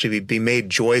 Like actually be made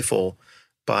joyful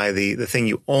by the thing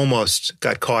you almost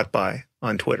got caught by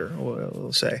on Twitter,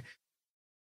 we'll say.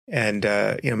 And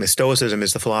Stoicism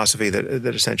is the philosophy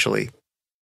that essentially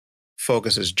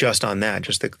focuses just on that,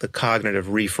 just the cognitive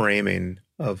reframing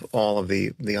of all of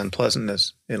the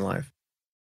unpleasantness in life.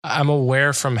 I'm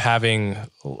aware from having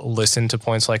listened to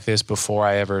points like this before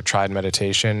I ever tried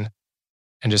meditation,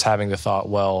 and just having the thought,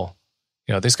 well,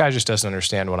 this guy just doesn't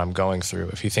understand what I'm going through.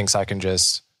 If he thinks I can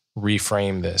just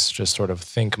reframe this, just sort of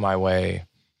think my way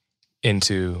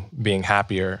into being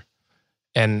happier.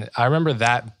 And I remember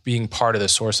that being part of the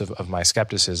source of my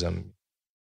skepticism.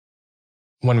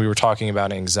 When we were talking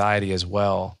about anxiety as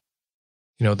well,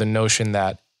 the notion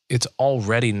that it's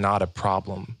already not a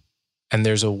problem. And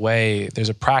there's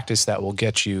a practice that will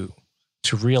get you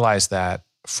to realize that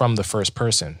from the first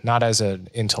person, not as an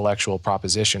intellectual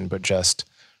proposition, but just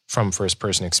from first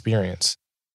person experience.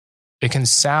 It can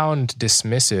sound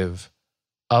dismissive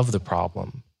of the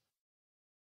problem.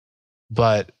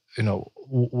 But,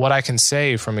 what I can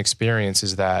say from experience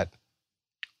is that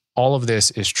all of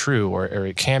this is true, or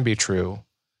it can be true,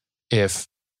 if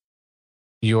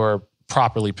you're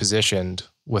properly positioned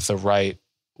with the right,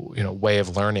 way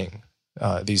of learning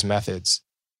these methods.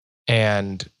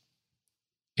 And,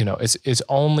 it's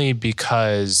only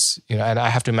because, and I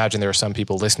have to imagine there are some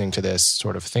people listening to this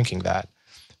sort of thinking that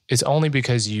it's only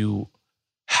because you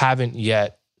haven't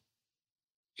yet,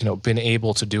 been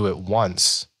able to do it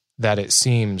once that it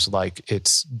seems like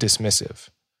it's dismissive,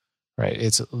 right?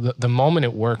 It's the moment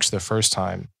it works the first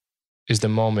time is the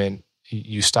moment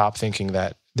you stop thinking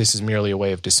that this is merely a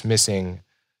way of dismissing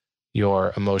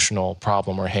your emotional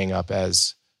problem or hang up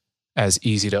as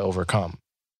easy to overcome.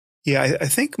 Yeah, I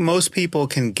think most people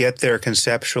can get there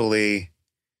conceptually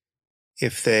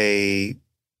if they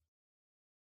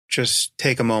just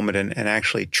take a moment and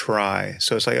actually try.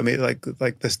 So it's like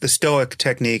the Stoic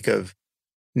technique of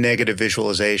negative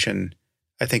visualization,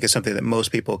 I think is something that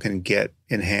most people can get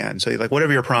in hand. So like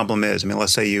whatever your problem is,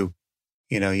 let's say you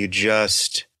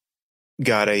just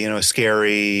got a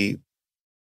scary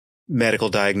medical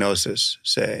diagnosis,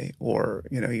 say, or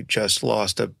you just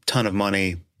lost a ton of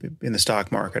money in the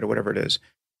stock market or whatever it is.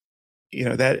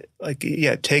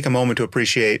 Take a moment to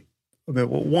appreciate.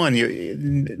 One,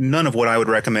 none of what I would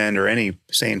recommend or any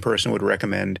sane person would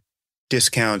recommend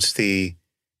discounts the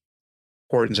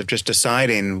importance of just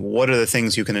deciding what are the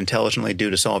things you can intelligently do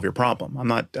to solve your problem. I'm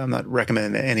not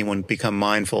recommending that anyone become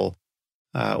mindful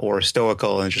or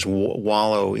stoical and just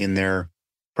wallow in their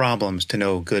problems to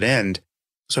no good end.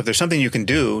 So if there's something you can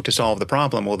do to solve the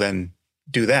problem, well, then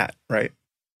do that, right?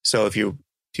 So if you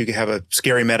have a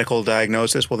scary medical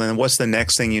diagnosis, well, then what's the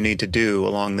next thing you need to do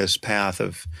along this path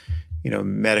of,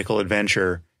 medical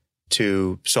adventure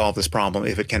to solve this problem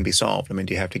if it can be solved?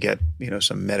 Do you have to get,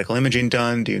 some medical imaging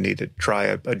done? Do you need to try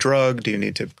a drug? Do you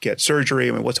need to get surgery?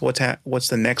 What's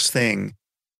the next thing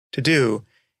to do?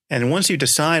 And once you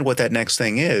decide what that next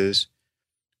thing is,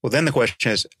 well, then the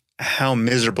question is, how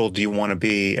miserable do you want to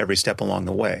be every step along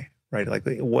the way, right? Like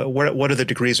what are the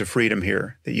degrees of freedom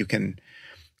here that you can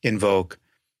invoke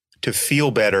to feel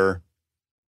better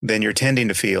than you're tending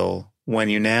to feel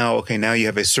when now you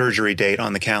have a surgery date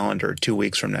on the calendar 2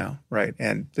 weeks from now, right?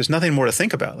 And there's nothing more to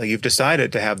think about. Like you've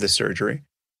decided to have this surgery,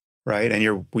 right? And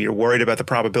you're worried about the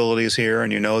probabilities here,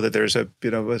 and that there's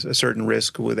a certain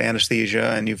risk with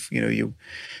anesthesia, and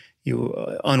you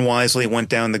unwisely went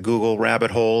down the Google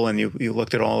rabbit hole and you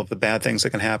looked at all of the bad things that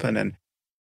can happen. And,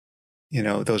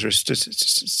 those are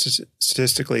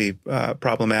statistically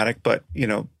problematic, but,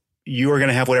 you are going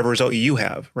to have whatever result you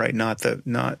have, right? Not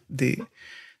the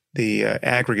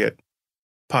aggregate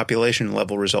population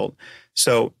level result.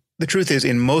 So the truth is,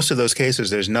 in most of those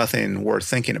cases, there's nothing worth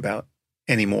thinking about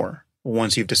anymore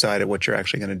once you've decided what you're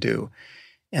actually going to do.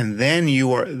 And then you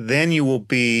will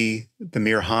be the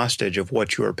mere hostage of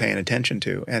what you are paying attention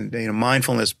to. And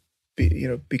mindfulness,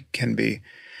 can be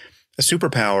a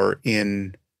superpower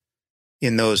in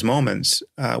those moments,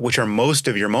 which are most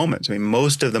of your moments. I mean,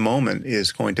 most of the moment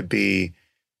is going to be,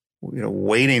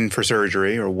 waiting for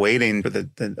surgery or waiting for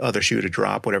the other shoe to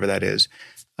drop, whatever that is,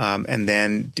 and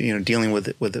then dealing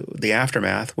with the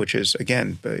aftermath, which is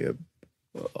again a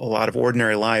lot of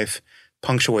ordinary life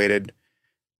punctuated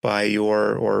by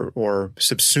your or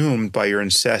subsumed by your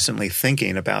incessantly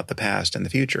thinking about the past and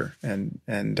the future. And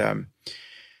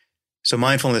so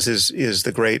mindfulness is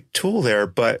the great tool there,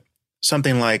 but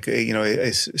something like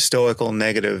a stoical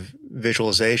negative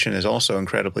visualization is also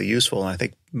incredibly useful. And I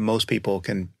think most people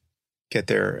can get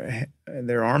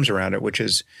their arms around it, which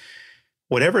is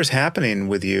whatever is happening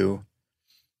with you,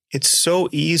 it's so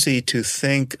easy to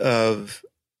think of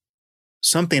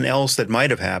something else that might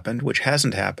have happened, which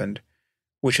hasn't happened,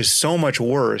 which is so much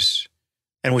worse,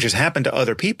 and which has happened to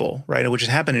other people, right? Which is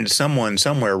happening to someone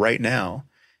somewhere right now.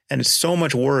 And it's so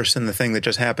much worse than the thing that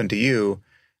just happened to you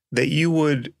that you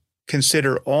would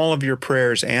consider all of your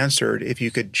prayers answered if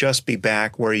you could just be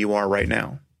back where you are right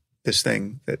now, this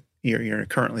thing that you're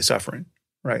currently suffering,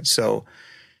 right? So,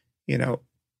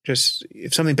 just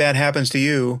if something bad happens to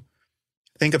you,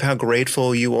 think of how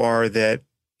grateful you are that,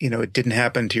 it didn't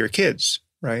happen to your kids,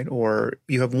 right? Or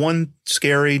you have one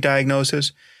scary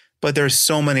diagnosis, but there's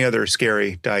so many other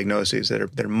scary diagnoses that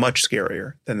are much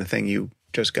scarier than the thing you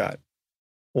just got.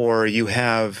 Or you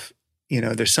have,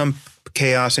 there's some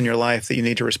chaos in your life that you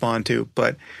need to respond to,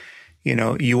 but,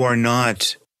 you are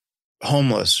not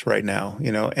homeless right now,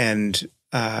 and,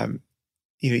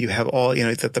 you have all,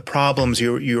 that the problems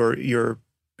you're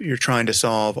trying to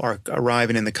solve are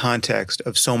arriving in the context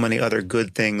of so many other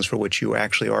good things for which you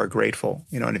actually are grateful,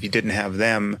 and if you didn't have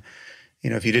them,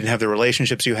 if you didn't have the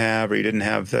relationships you have, or you didn't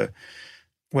have the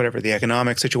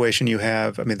economic situation you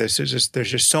have, I mean, there's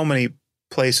just so many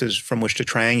places from which to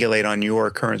triangulate on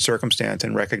your current circumstance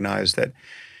and recognize that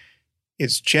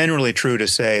it's generally true to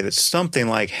say that something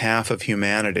like half of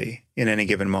humanity in any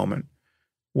given moment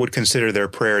would consider their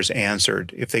prayers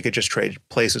answered if they could just trade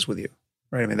places with you,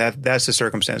 right? I mean, that's the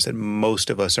circumstance that most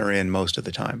of us are in most of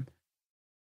the time,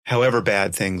 however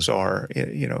bad things are,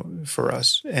 for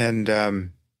us. And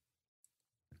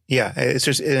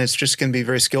it's just going to be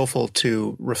very skillful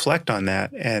to reflect on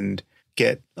that and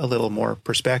get a little more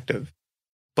perspective.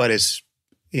 But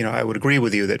I would agree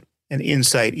with you that an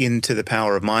insight into the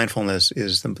power of mindfulness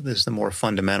is the more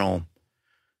fundamental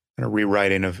kind of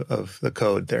rewriting of the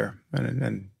code there,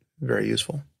 and very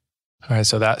useful. All right,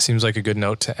 so that seems like a good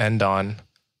note to end on.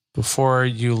 Before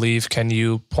you leave, can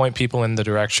you point people in the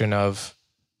direction of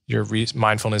your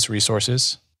mindfulness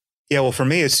resources? Yeah, well, for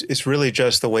me, it's really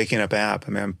just the Waking Up app.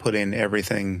 I mean, I'm putting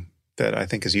everything that I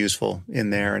think is useful in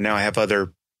there, and now I have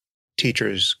other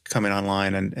teachers coming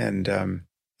online and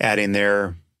adding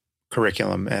their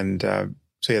curriculum, and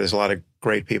so there's a lot of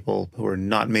great people who are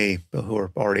not me, but who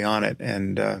are already on it,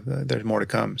 and there's more to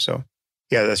come. So,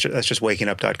 yeah, that's just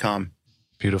wakingup.com.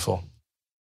 Beautiful.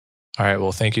 All right.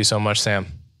 Well, thank you so much, Sam.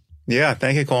 Yeah,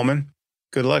 thank you, Coleman.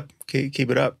 Good luck.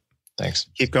 Keep it up. Thanks.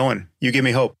 Keep going. You give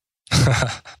me hope.